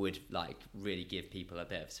would like really give people a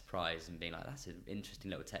bit of surprise and being like, that's an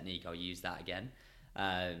interesting little technique, I'll use that again.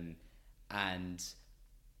 And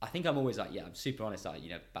I think I'm always like, I'm super honest, like,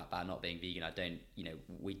 about not being vegan. I don't,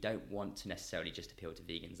 we don't want to necessarily just appeal to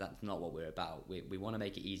vegans. That's not what we're about. We want to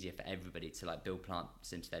make it easier for everybody to like build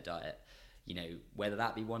plants into their diet. Whether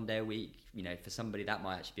that be one day a week, for somebody that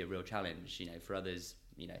might actually be a real challenge, for others,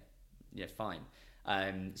 fine.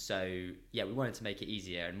 So we wanted to make it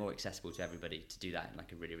easier and more accessible to everybody to do that in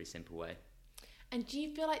like a really, really simple way. And do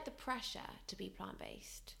you feel like the pressure to be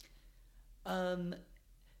plant-based?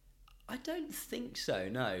 I don't think so.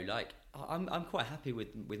 No, like I'm quite happy with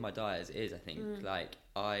my diet as it is. I think like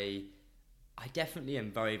I definitely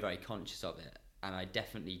am very, very conscious of it, and I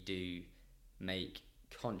definitely do make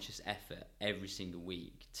conscious effort every single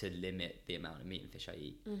week to limit the amount of meat and fish I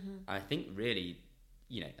eat. And I think really,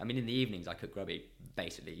 I mean, in the evenings I cook grubby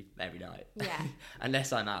basically every night. Yeah.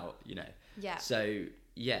 Unless I'm out, Yeah. So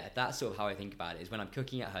that's sort of how I think about it, is when I'm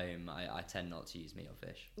cooking at home, I tend not to use meat or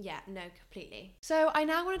fish. Yeah, no, completely. So I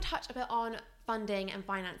now want to touch a bit on funding and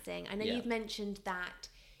financing. I know you've mentioned that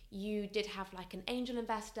you did have like an angel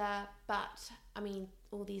investor, but I mean,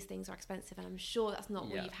 all these things are expensive, and I'm sure that's not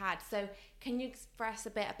what you've had. So can you express a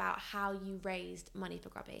bit about how you raised money for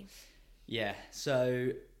Grubby? Yeah, so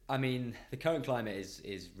I mean, the current climate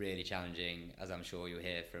is really challenging, as I'm sure you'll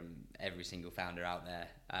hear from every single founder out there.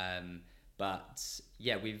 But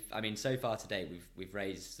so far to date, we've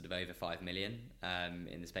raised sort of over 5 million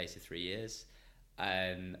in the space of 3 years.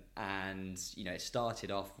 And it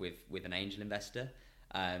started off with an angel investor.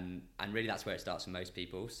 And really that's where it starts for most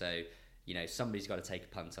people. So, somebody's got to take a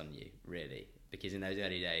punt on you, really, because in those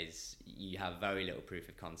early days, you have very little proof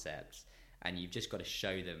of concept, and you've just got to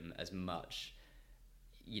show them as much,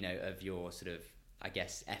 of your sort of, I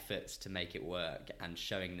guess, efforts to make it work, and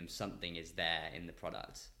showing them something is there in the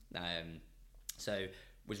product. So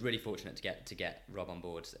was really fortunate to get Rob on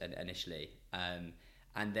board initially.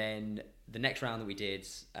 And then the next round that we did,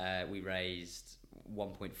 we raised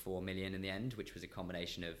 1.4 million in the end, which was a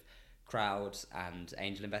combination of crowd and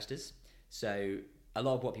angel investors. So a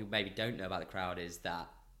lot of what people maybe don't know about the crowd is that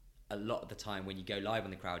a lot of the time when you go live on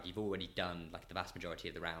the crowd, you've already done like the vast majority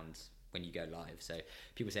of the rounds when you go live. So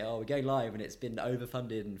people say, we're going live and it's been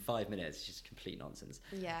overfunded in 5 minutes. It's just complete nonsense.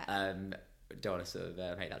 Yeah. Don't want to sort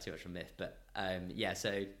of make that too much of a myth, but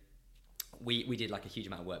so we did like a huge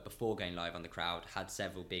amount of work before going live on the crowd, had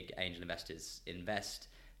several big angel investors invest.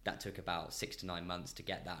 That took about 6 to 9 months to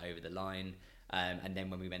get that over the line. And then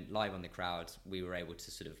when we went live on the crowd, we were able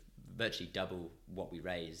to sort of virtually double what we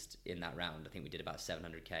raised in that round. I think we did about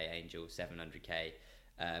 700k angel, 700k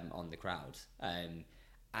on the crowd.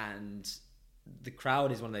 And the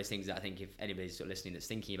crowd is one of those things that I think if anybody's sort of listening that's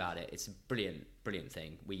thinking about it, it's a brilliant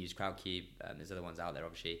thing. We use Crowdcube, there's other ones out there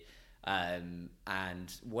obviously. And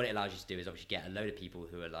what it allows you to do is obviously get a load of people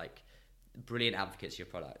who are like brilliant advocates for your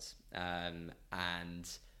products.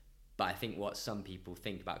 But I think what some people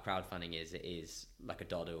think about crowdfunding is it is like a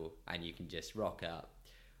doddle, and you can just rock up,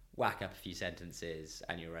 whack up a few sentences,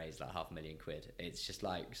 and you raise like £500,000. It's just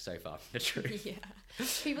like so far from the truth. Yeah.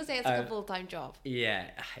 People say it's like a full-time job. Yeah.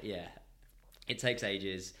 It takes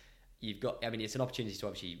ages. It's an opportunity to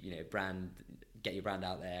obviously, get your brand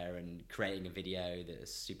out there, and creating a video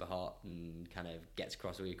that's super hot and kind of gets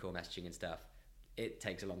across all your core messaging and stuff. It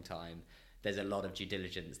takes a long time. There's a lot of due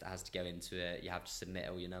diligence that has to go into it. You have to submit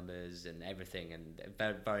all your numbers and everything, and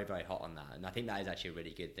very, very, very hot on that. And I think that is actually a really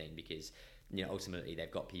good thing, because ultimately they've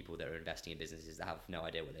got people that are investing in businesses that have no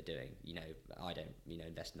idea what they're doing. I don't,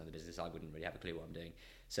 invest in another business. I wouldn't really have a clue what I'm doing.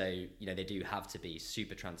 So, they do have to be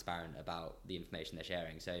super transparent about the information they're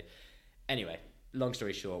sharing. So anyway, long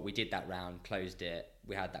story short, we did that round, closed it.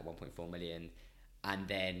 We had that 1.4 million. And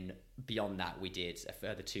then beyond that, we did a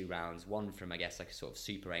further 2 rounds, one from, I guess, like a sort of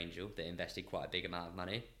super angel that invested quite a big amount of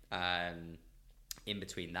money in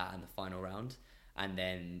between that and the final round. And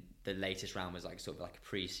then the latest round was like sort of like a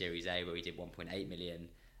pre-Series A, where we did 1.8 million.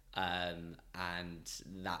 And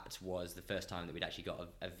that was the first time that we'd actually got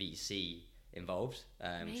a VC involved,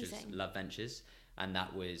 which was Love Ventures. And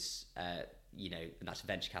that was, that's a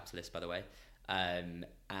venture capitalist, by the way. And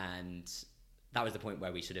that was the point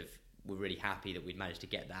where we sort of were really happy that we'd managed to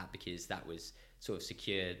get that, because that was sort of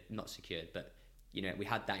not secured, but we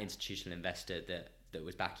had that institutional investor that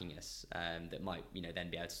was backing us, that might then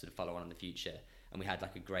be able to sort of follow on in the future, and we had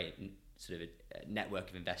like a great sort of a network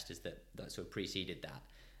of investors that sort of preceded that,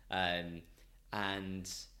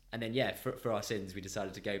 and then for our sins we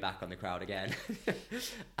decided to go back on the crowd again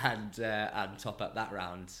and top up that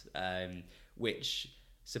round, which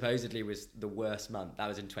supposedly was the worst month. That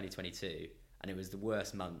was in 2022, and it was the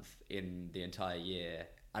worst month in the entire year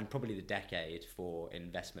and probably the decade for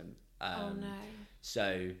investment. Oh no!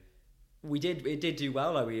 So it did do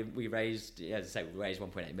well. Like we raised, as I say, we raised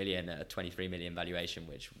 1.8 million at a 23 million valuation,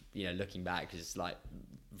 which looking back is like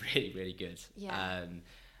really, really good. Yeah.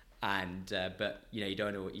 But you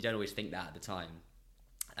don't always think that at the time.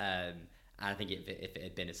 And I think if it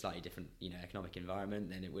had been a slightly different economic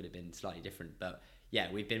environment, then it would have been slightly different. But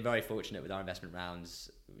yeah, we've been very fortunate with our investment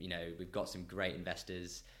rounds. We've got some great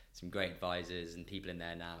investors, some great advisors and people in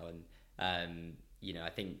there now, and I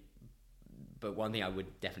think. But one thing I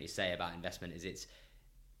would definitely say about investment is it's,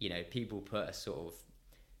 people put a sort of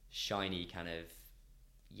shiny kind of,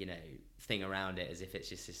 thing around it as if it's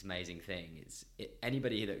just this amazing thing.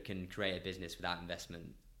 Anybody that can create a business without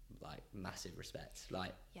investment, like massive respect.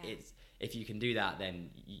 Like if you can do that,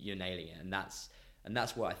 then you're nailing it. And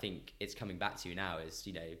that's what I think it's coming back to now is,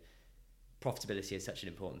 profitability is such an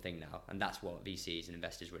important thing now, and that's what VCs and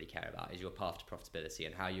investors really care about, is your path to profitability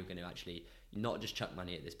and how you're going to actually not just chuck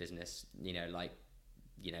money at this business.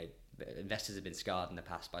 Investors have been scarred in the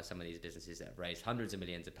past by some of these businesses that have raised hundreds of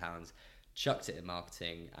millions of pounds, chucked it in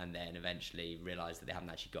marketing, and then eventually realised that they haven't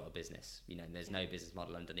actually got a business, and there's no business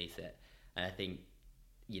model underneath it. And I think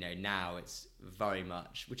now it's very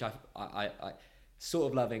much, which I sort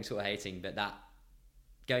of loving, sort of hating, but that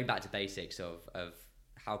going back to basics of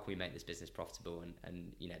how can we make this business profitable,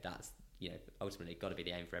 and that's ultimately got to be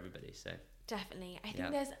the aim for everybody. So definitely, I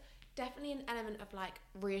think there's definitely an element of like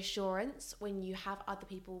reassurance when you have other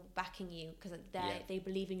people backing you, because they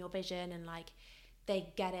believe in your vision and like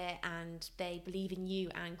they get it and they believe in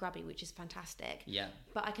you and Grubby, which is fantastic. Yeah.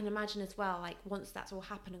 But I can imagine as well, like once that's all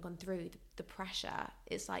happened and gone through, the pressure,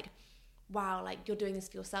 it's like, wow, like you're doing this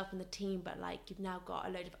for yourself and the team, but like you've now got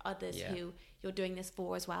a load of others who you're doing this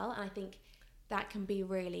for as well. And I think that can be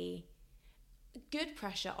really good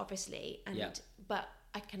pressure, obviously, but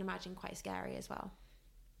I can imagine quite scary as well.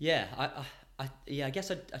 Yeah, I guess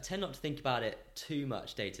I tend not to think about it too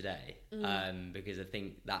much day to day, because I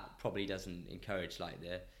think that probably doesn't encourage like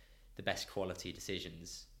the best quality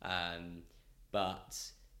decisions. But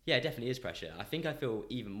yeah, it definitely is pressure. I think I feel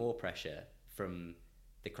even more pressure from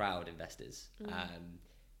the crowd investors.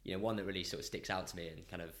 One that really sort of sticks out to me and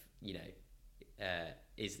kind of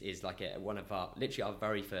is like one of our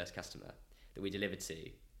very first customer that we delivered to,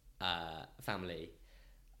 a family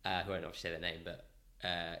who I won't obviously say their name, but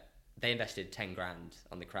they invested 10 grand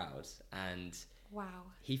on the crowd, and wow,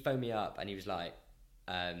 he phoned me up and he was like,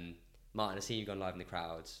 Martin, I see you've gone live in the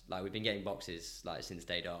crowd, like we've been getting boxes like since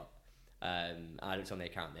day dot. I looked on the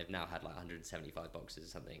account, they've now had like 175 boxes or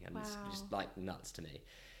something, and it's just like nuts to me.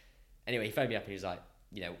 Anyway, he phoned me up and he was like,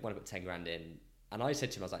 want to put 10 grand in, and I said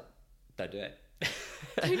to him, I was like, don't do it.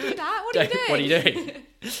 Don't do that. What are you doing? What are you doing?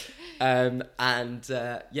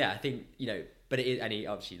 I think but it is, and he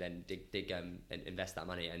obviously then did go and invest that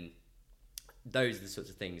money, and those are the sorts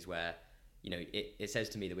of things where it says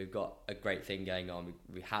to me that we've got a great thing going on.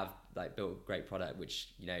 We have like built a great product,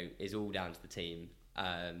 which is all down to the team.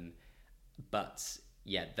 But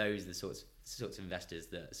yeah, those are the sorts of investors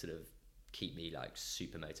that sort of keep me like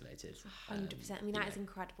super motivated. 100%. I mean, that is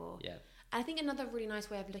incredible. Yeah. I think another really nice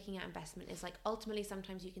way of looking at investment is like ultimately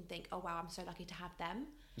sometimes you can think, oh wow, I'm so lucky to have them.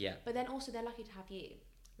 Yeah. But then also they're lucky to have you.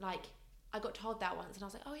 Like I got told that once and I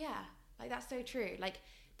was like, oh yeah, like that's so true. Like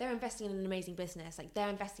they're investing in an amazing business. Like they're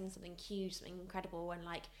investing in something huge, something incredible, and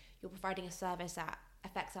like you're providing a service that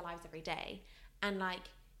affects their lives every day. And like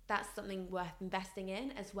that's something worth investing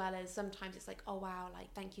in, as well as sometimes it's like, oh wow,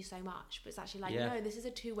 like thank you so much. But it's actually like, no, this is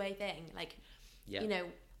a two-way thing. Like,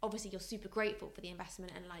 obviously you're super grateful for the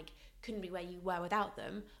investment and like couldn't be where you were without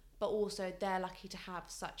them, but also they're lucky to have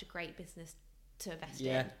such a great business to invest in.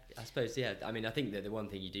 Yeah, I suppose, I mean, I think that the one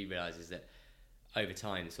thing you do realise is that over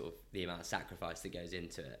time, sort of the amount of sacrifice that goes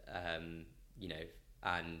into it,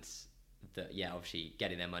 and that, obviously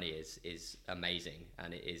getting their money is amazing,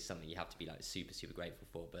 and it is something you have to be like super, super grateful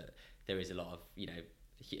for, but there is a lot of,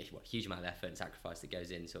 huge amount of effort and sacrifice that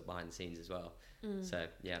goes in sort of behind the scenes as well. So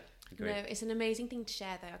yeah, agree. No, it's an amazing thing to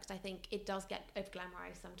share though, because I think it does get over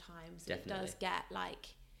glamorized sometimes. Definitely. It does get like,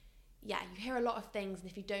 you hear a lot of things, and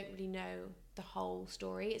if you don't really know the whole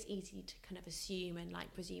story, it's easy to kind of assume and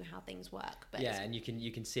like presume how things work. But and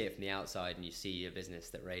you can see it from the outside, and you see a business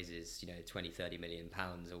that raises 20-30 million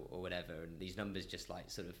pounds or whatever, and these numbers just like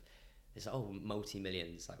sort of it's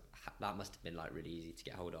multi-millions, like that must have been like really easy to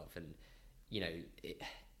get hold of. And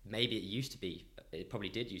maybe it probably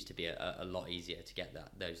did used to be a lot easier to get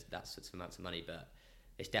that sorts of amounts of money, but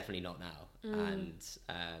it's definitely not now. And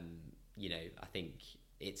I think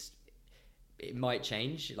it might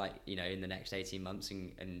change, like in the next 18 months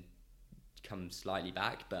and come slightly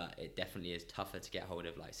back, but it definitely is tougher to get hold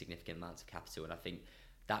of like significant amounts of capital. And I think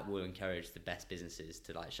that will encourage the best businesses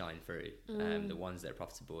to like shine through, the ones that are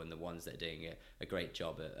profitable and the ones that are doing a great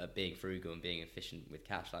job at being frugal and being efficient with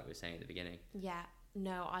cash, like we were saying at the beginning. Yeah,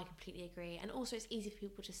 no, I completely agree. And also it's easy for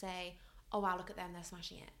people to say, oh wow, look at them, they're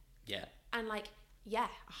smashing it. Yeah. And like, 100%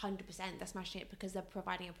 they're smashing it because they're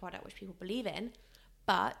providing a product which people believe in,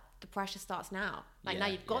 but the pressure starts now. Like now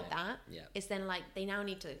you've got that, it's then like they now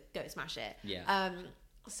need to go smash it.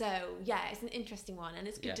 So it's an interesting one, and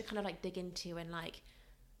it's good to kind of like dig into and like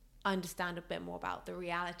understand a bit more about the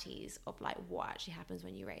realities of like what actually happens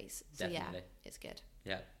when you raise. So Definitely. It's good.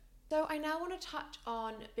 So I now want to touch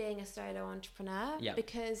on being a solo entrepreneur,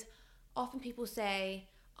 because often people say,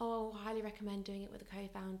 oh, highly recommend doing it with a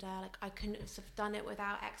co-founder, like I couldn't have done it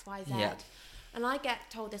without XYZ. And I get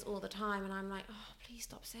told this all the time, and I'm like, oh, please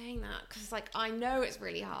stop saying that, because like I know it's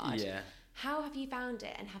really hard. How have you found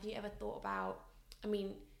it, and have you ever thought about, I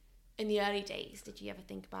mean, in the early days, did you ever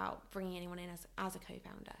think about bringing anyone in as a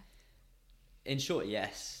co-founder? In short,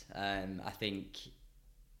 yes. I think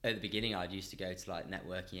at the beginning I used to go to like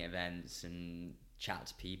networking events and chat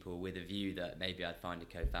to people with a view that maybe I'd find a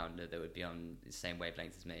co-founder that would be on the same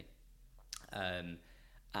wavelength as me.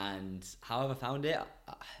 And how have I found it?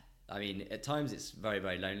 I mean, at times it's very,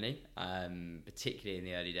 very lonely, particularly in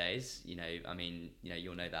the early days.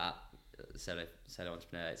 You'll know that solo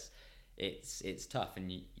entrepreneur, it's tough,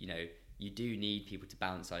 and you do need people to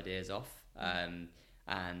bounce ideas off.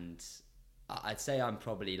 And I'd say I'm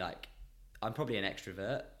probably an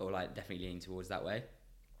extrovert, or like definitely leaning towards that way.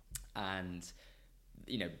 And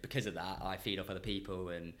because of that, I feed off other people,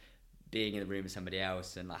 and being in the room with somebody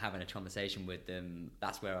else and like having a conversation with them,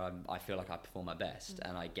 that's where I feel like I perform my best,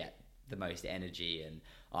 and I get the most energy. And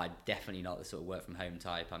I'm definitely not the sort of work from home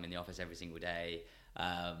type. I'm in the office every single day.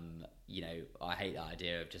 I hate that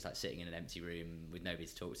idea of just like sitting in an empty room with nobody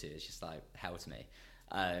to talk to. It's just like hell to me.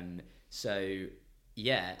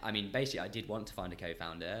 Basically I did want to find a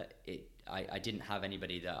co-founder. I didn't have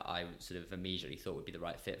anybody that I sort of immediately thought would be the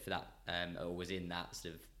right fit for that, or was in that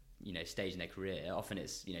sort of stage in their career. Often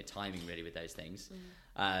it's timing really with those things.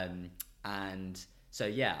 It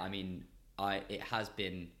has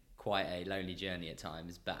been quite a lonely journey at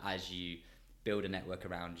times, but as you build a network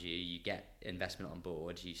around you, you get investment on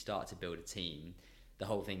board, you start to build a team, the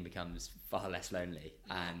whole thing becomes far less lonely.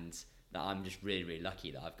 And I'm just really, really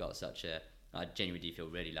lucky that I've got I genuinely do feel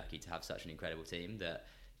really lucky to have such an incredible team that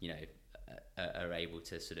are able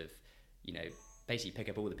to sort of basically pick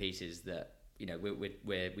up all the pieces that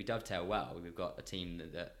we dovetail well. We've got a team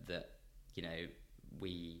that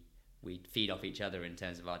we feed off each other in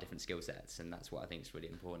terms of our different skill sets, and that's what I think is really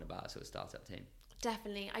important about a sort of startup team.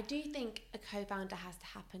 Definitely. I do think a co-founder has to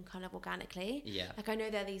happen kind of organically. Like I know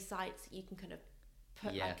there are these sites that you can kind of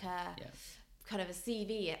put kind of a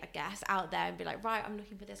CV, I guess, out there and be like, right, I'm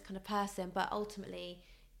looking for this kind of person, but ultimately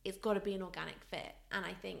it's got to be an organic fit. And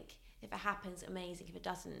I think if it happens, amazing. If it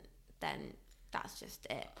doesn't, then that's just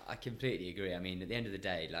it. I completely agree. I mean, at the end of the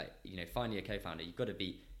day, like, finding a co-founder, you've got to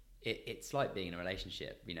be, it's like being in a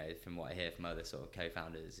relationship, from what I hear from other sort of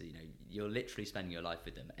co-founders, you're literally spending your life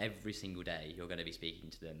with them every single day. You're going to be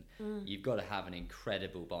speaking to them. You've got to have an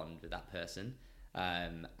incredible bond with that person.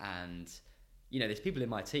 And there's people in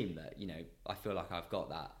my team that, I feel like I've got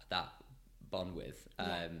that bond with,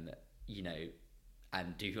 and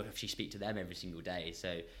do actually speak to them every single day.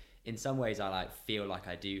 So in some ways I feel like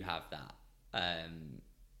I do have that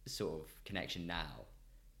sort of connection now,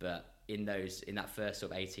 but in that first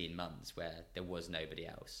sort of 18 months where there was nobody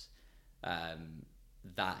else,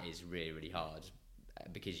 that is really, really hard,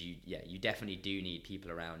 because you definitely do need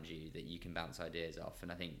people around you that you can bounce ideas off.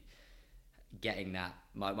 And I think getting that,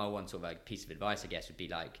 my one sort of like piece of advice, I guess, would be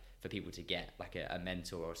like for people to get like a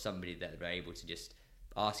mentor or somebody that they're able to just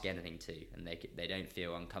ask anything to, and they don't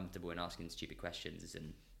feel uncomfortable in asking stupid questions.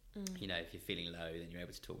 And if you're feeling low, then you're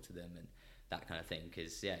able to talk to them and that kind of thing,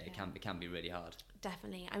 because it can be really hard.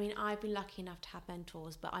 Definitely. I mean, I've been lucky enough to have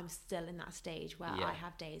mentors, but I'm still in that stage where I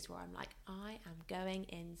have days where I'm like, I am going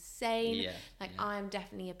insane. I'm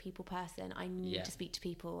definitely a people person. I need to speak to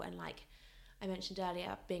people, and like I mentioned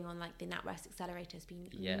earlier, being on like the NatWest Accelerator has been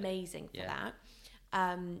Yeah. amazing for Yeah.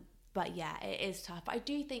 that. But yeah, it is tough. But I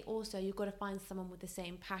do think also you've got to find someone with the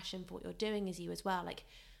same passion for what you're doing as you as well. Like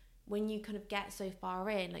when you kind of get so far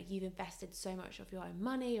in, like you've invested so much of your own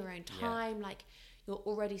money, your own time, like you're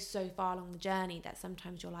already so far along the journey that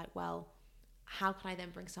sometimes you're like, well, how can I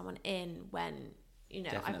then bring someone in when, you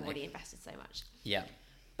know, Definitely. I've already invested so much? Yeah.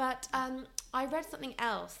 But I read something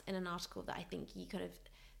else in an article that I think you kind of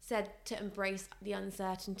said to embrace the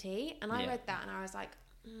uncertainty. And I read that and I was like,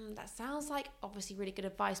 that sounds like obviously really good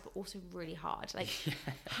advice, but also really hard. Like,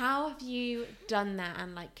 how have you done that?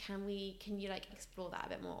 And like, can you like explore that a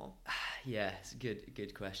bit more? Yeah, it's a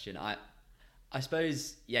good question. I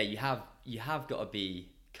suppose, you have got to be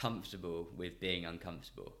comfortable with being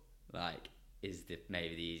uncomfortable. Like, is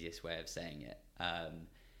maybe the easiest way of saying it.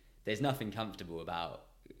 There's nothing comfortable about,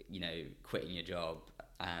 you know, quitting your job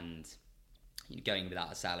and going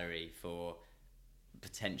without a salary for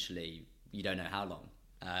potentially you don't know how long.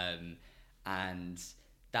 And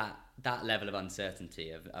that level of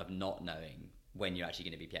uncertainty of not knowing when you're actually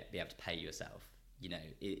going to be able to pay yourself, you know,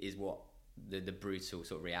 is what the brutal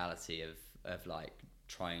sort of reality of like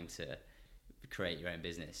trying to create your own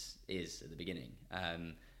business is at the beginning.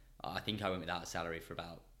 I think I went without a salary for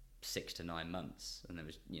about 6 to 9 months, and there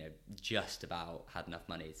was, you know, just about had enough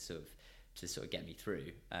money to sort of get me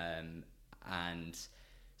through. And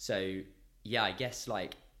so, yeah, I guess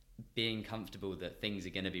like being comfortable that things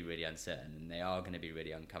are going to be really uncertain and they are going to be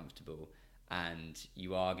really uncomfortable and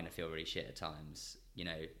you are going to feel really shit at times, you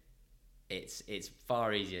know, it's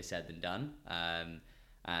far easier said than done.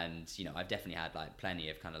 And, you know, I've definitely had like plenty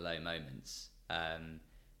of kind of low moments.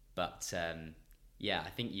 But I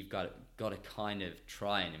think you've got to kind of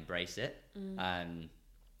try and embrace it. And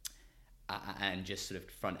just sort of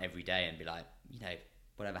front every day and be like, you know,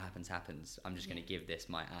 whatever happens, I'm just going to give this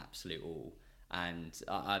my absolute all. And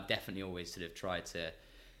I've definitely always sort of tried to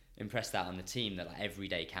impress that on the team, that like every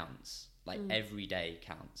day counts. Like every day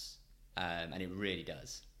counts. And it really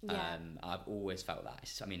does. Yeah. I've always felt that.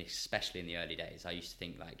 I mean, especially in the early days, I used to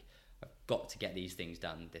think like, I've got to get these things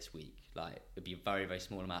done this week. Like, it'd be a very, very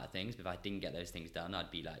small amount of things, but if I didn't get those things done, I'd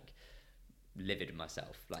be like livid with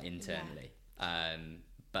myself, like internally.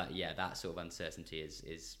 But yeah, that sort of uncertainty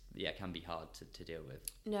is can be hard to deal with.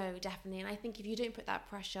 No, definitely. And I think if you don't put that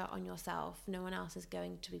pressure on yourself, no one else is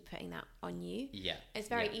going to be putting that on you. Yeah. It's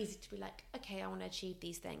very easy to be like, okay, I want to achieve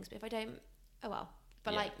these things, but if I don't, oh well.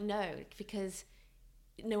 But like, no, because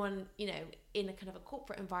no one, you know, in a kind of a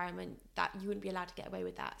corporate environment, that you wouldn't be allowed to get away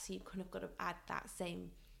with that. So you kind of got to add that same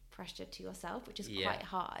pressure to yourself, which is quite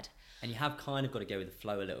hard. And you have kind of got to go with the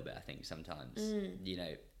flow a little bit, I think, sometimes. You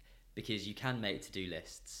know, because you can make to-do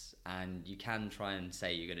lists and you can try and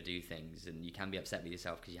say you're going to do things and you can be upset with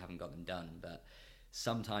yourself because you haven't got them done, but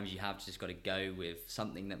sometimes you have just got to go with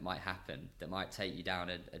something that might happen, that might take you down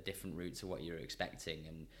a different route to what you're expecting,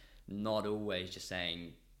 and not always just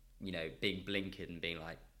saying, you know, being blinkered and being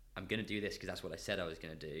like, I'm going to do this because that's what I said I was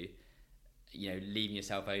going to do. You know, leaving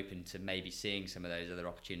yourself open to maybe seeing some of those other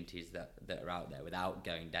opportunities that are out there without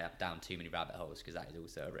going down too many rabbit holes, because that is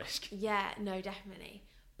also a risk. Yeah, no, definitely.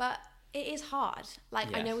 But it is hard.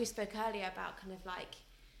 Like, I know we spoke earlier about kind of like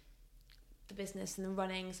the business and the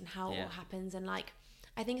runnings and how it all happens. And like,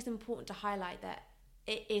 I think it's important to highlight that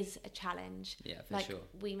it is a challenge. Yeah, for like, sure.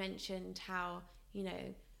 We mentioned how, you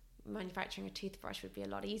know, manufacturing a toothbrush would be a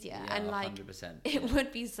lot easier. Yeah, and like, 100%. It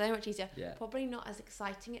would be so much easier. Yeah. Probably not as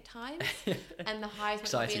exciting at times. And the highs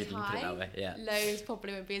might not be as high. Yeah. Lows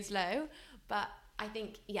probably won't be as low. But I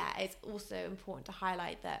think, it's also important to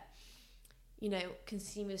highlight that, you know,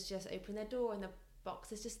 consumers just open their door and the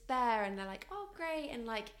box is just there and they're like, oh, great. And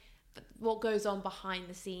like, but what goes on behind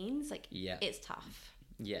the scenes, like, it's tough.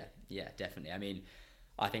 Yeah, definitely. I mean,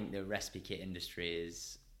 I think the recipe kit industry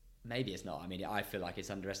is, maybe it's not. I mean, I feel like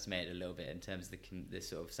it's underestimated a little bit in terms of the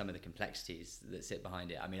sort of some of the complexities that sit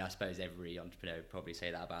behind it. I mean, I suppose every entrepreneur would probably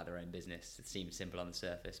say that about their own business. It seems simple on the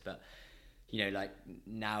surface, but you know, like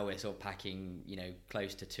now we're sort of packing, you know,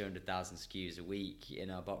 close to 200,000 SKUs a week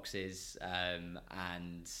in our boxes,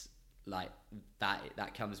 and like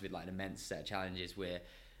that comes with like an immense set of challenges.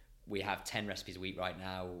 We have 10 recipes a week right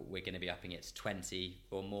now. We're going to be upping it to 20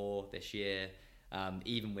 or more this year.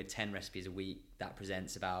 Even with 10 recipes a week, that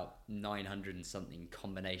presents about 900 and something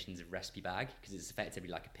combinations of recipe bag, because it's effectively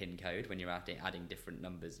like a pin code when you're adding different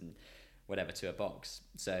numbers and whatever to a box.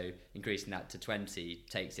 So increasing that to 20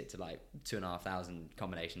 takes it to like 2,500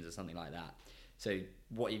 combinations or something like that. So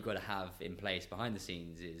what you've got to have in place behind the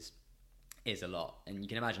scenes is a lot. And you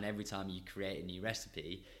can imagine every time you create a new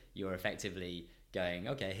recipe, you're effectively going,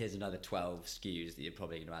 okay, here's another 12 SKUs that you're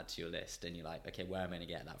probably going to add to your list, and you're like, okay, where am I going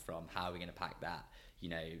to get that from? How are we going to pack that? You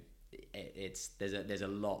know, there's a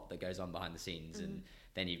lot that goes on behind the scenes, and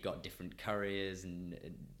then you've got different couriers and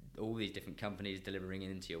all these different companies delivering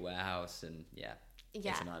it into your warehouse, and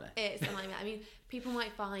it's a nightmare. It's a nightmare. I mean, people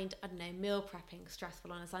might find, I don't know, meal prepping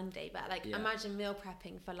stressful on a Sunday, but like imagine meal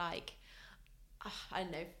prepping for like, I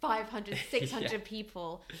don't know, 500, 600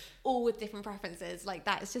 people, all with different preferences. Like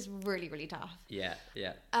that is just really, really tough. Yeah.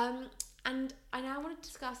 And I now want to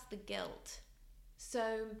discuss the guilt.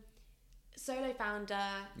 So, solo founder,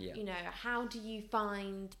 you know, how do you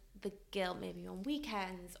find the guilt maybe on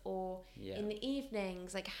weekends or in the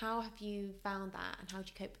evenings? Like, how have you found that, and how do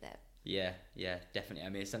you cope with it? Yeah, definitely. I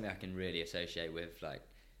mean, it's something I can really associate with. Like,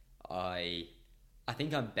 I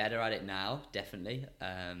think I'm better at it now, definitely.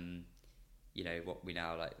 You know, what we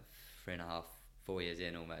now, like 3.5, 4 years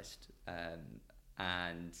in almost.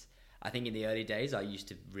 And I think in the early days, I used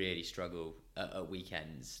to really struggle at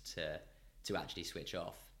weekends to actually switch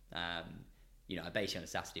off. You know, basically on a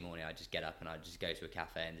Saturday morning, I'd just get up and I'd just go to a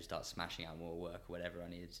cafe and just start smashing out more work or whatever I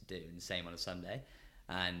needed to do. And the same on a Sunday.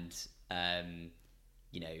 And,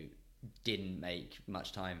 you know, didn't make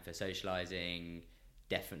much time for socialising,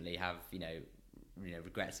 definitely have, you know,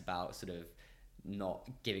 regrets about sort of not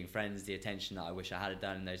giving friends the attention that I wish I had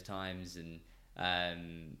done in those times. And,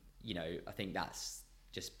 you know, I think that's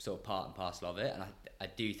just sort of part and parcel of it. And I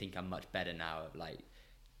do think I'm much better now at like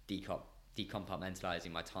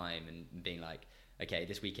decompartmentalising my time and being like, okay,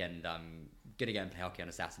 this weekend I'm going to go and play hockey on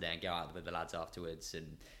a Saturday and go out with the lads afterwards,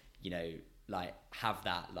 and, you know, like have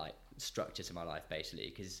that like structure to my life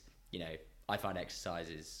basically, because, you know, I find exercise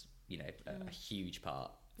is, you know, a huge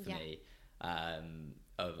part for me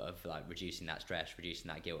of like reducing that stress, reducing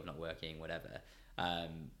that guilt of not working, whatever.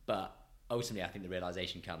 But ultimately, I think the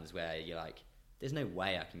realization comes where you're like, there's no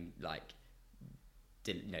way I can like,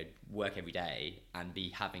 you know, work every day and be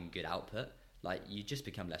having good output. Like, you just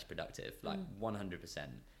become less productive, like 100%.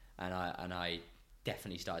 And I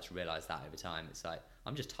definitely started to realize that over time. It's like,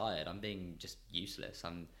 I'm just tired. I'm being just useless.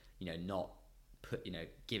 I'm, you know, not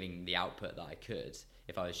giving the output that I could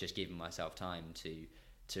if I was just giving myself time to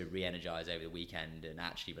re-energize over the weekend and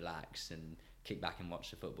actually relax and kick back and watch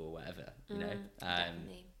the football, whatever, you know.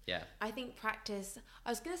 Definitely. Yeah. I think practice, I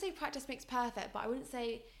was going to say practice makes perfect, but I wouldn't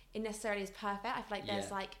say it necessarily is perfect. I feel like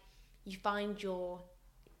there's like, you find your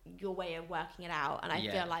way of working it out, and I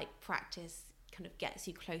feel like practice kind of gets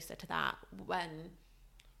you closer to that when,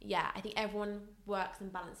 I think everyone works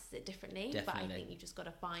and balances it differently. Definitely. But I think you just got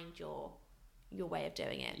to find your way of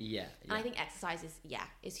doing it. And I think exercise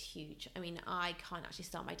is huge. I mean, I can't actually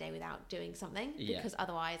start my day without doing something, because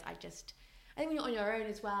otherwise I think when you're on your own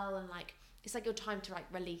as well, and like it's like your time to like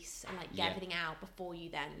release and like get everything out before you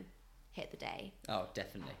then hit the day. Oh,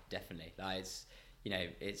 definitely. Like, it's, you know,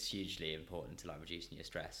 it's hugely important to like reducing your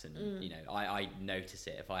stress, and you know, I notice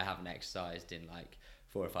it if I haven't exercised in like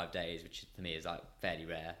 4 or 5 days, which for me is like fairly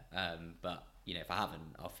rare. But you know, if I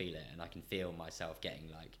haven't, I'll feel it, and I can feel myself getting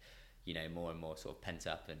like, you know, more and more sort of pent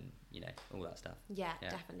up, and, you know, all that stuff. Yeah,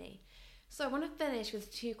 definitely. So I want to finish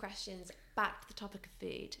with 2 questions back to the topic of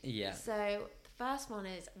food. Yeah. So the first one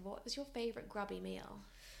is, what was your favourite Grubby meal?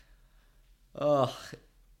 Oh,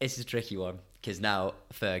 it's a tricky one, because now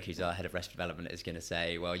Ferg, who's our head of recipe development, is going to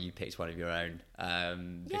say, well, you picked one of your own.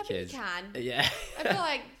 Because, but you can. Yeah. I feel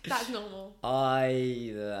like that's normal.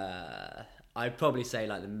 I'd probably say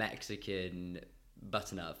like the Mexican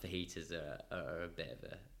butternut fajitas are a bit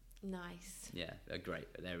of a... Nice. Yeah, they're great.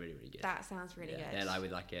 They're really, really good. That sounds really good. They're like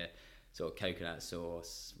with like a sort of coconut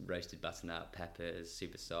sauce, roasted butternut, peppers,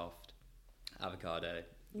 super soft, avocado.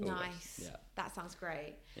 Nice. Yeah. That sounds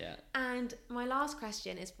great. Yeah. And my last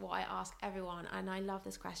question is what I ask everyone, and I love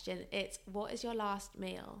this question. It's, what is your last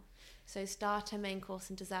meal? So starter, main course,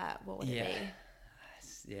 and dessert. What would it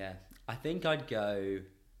be? Yeah. I think I'd go...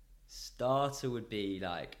 Starter would be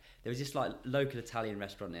like... There was this like local Italian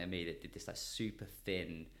restaurant near me that did this like super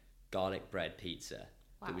thin garlic bread pizza.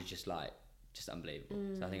 Wow. That was just unbelievable.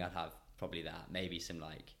 So I think I'd have probably that, maybe some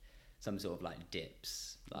sort of like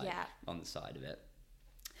dips on the side of it.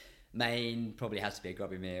 Main probably has to be a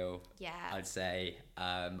Grubby meal. Yeah, I'd say.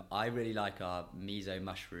 I really like our miso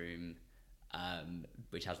mushroom,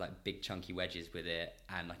 which has like big chunky wedges with it,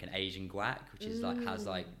 and like an Asian guac, which is like has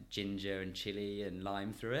like ginger and chili and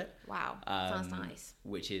lime through it. Wow, sounds nice.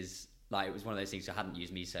 Which is like, it was one of those things I hadn't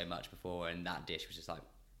used miso much before, and that dish was just like,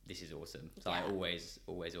 this is awesome. So I always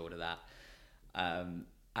order that.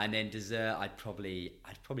 And then dessert, I'd probably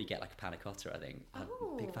get like a panna cotta. I think I'm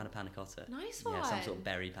a big fan of panna cotta. Nice one. Yeah, some sort of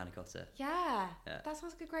berry panna cotta. Yeah, that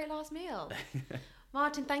sounds like a great last meal.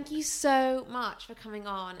 Martin, thank you so much for coming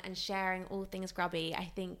on and sharing all things Grubby. I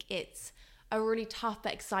think it's a really tough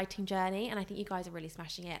but exciting journey, and I think you guys are really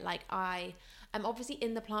smashing it. Like, I am obviously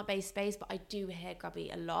in the plant-based space, but I do hear Grubby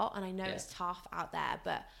a lot, and I know it's tough out there,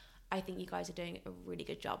 but I think you guys are doing a really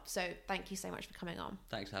good job. So thank you so much for coming on.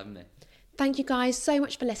 Thanks for having me. Thank you guys so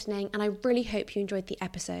much for listening, and I really hope you enjoyed the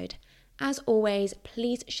episode. As always,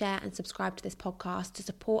 please share and subscribe to this podcast to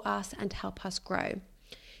support us and help us grow.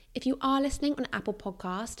 If you are listening on Apple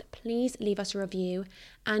Podcast, please leave us a review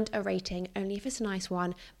and a rating, only if it's a nice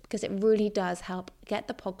one, because it really does help get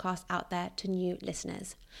the podcast out there to new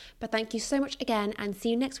listeners. But thank you so much again, and see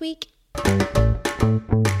you next week.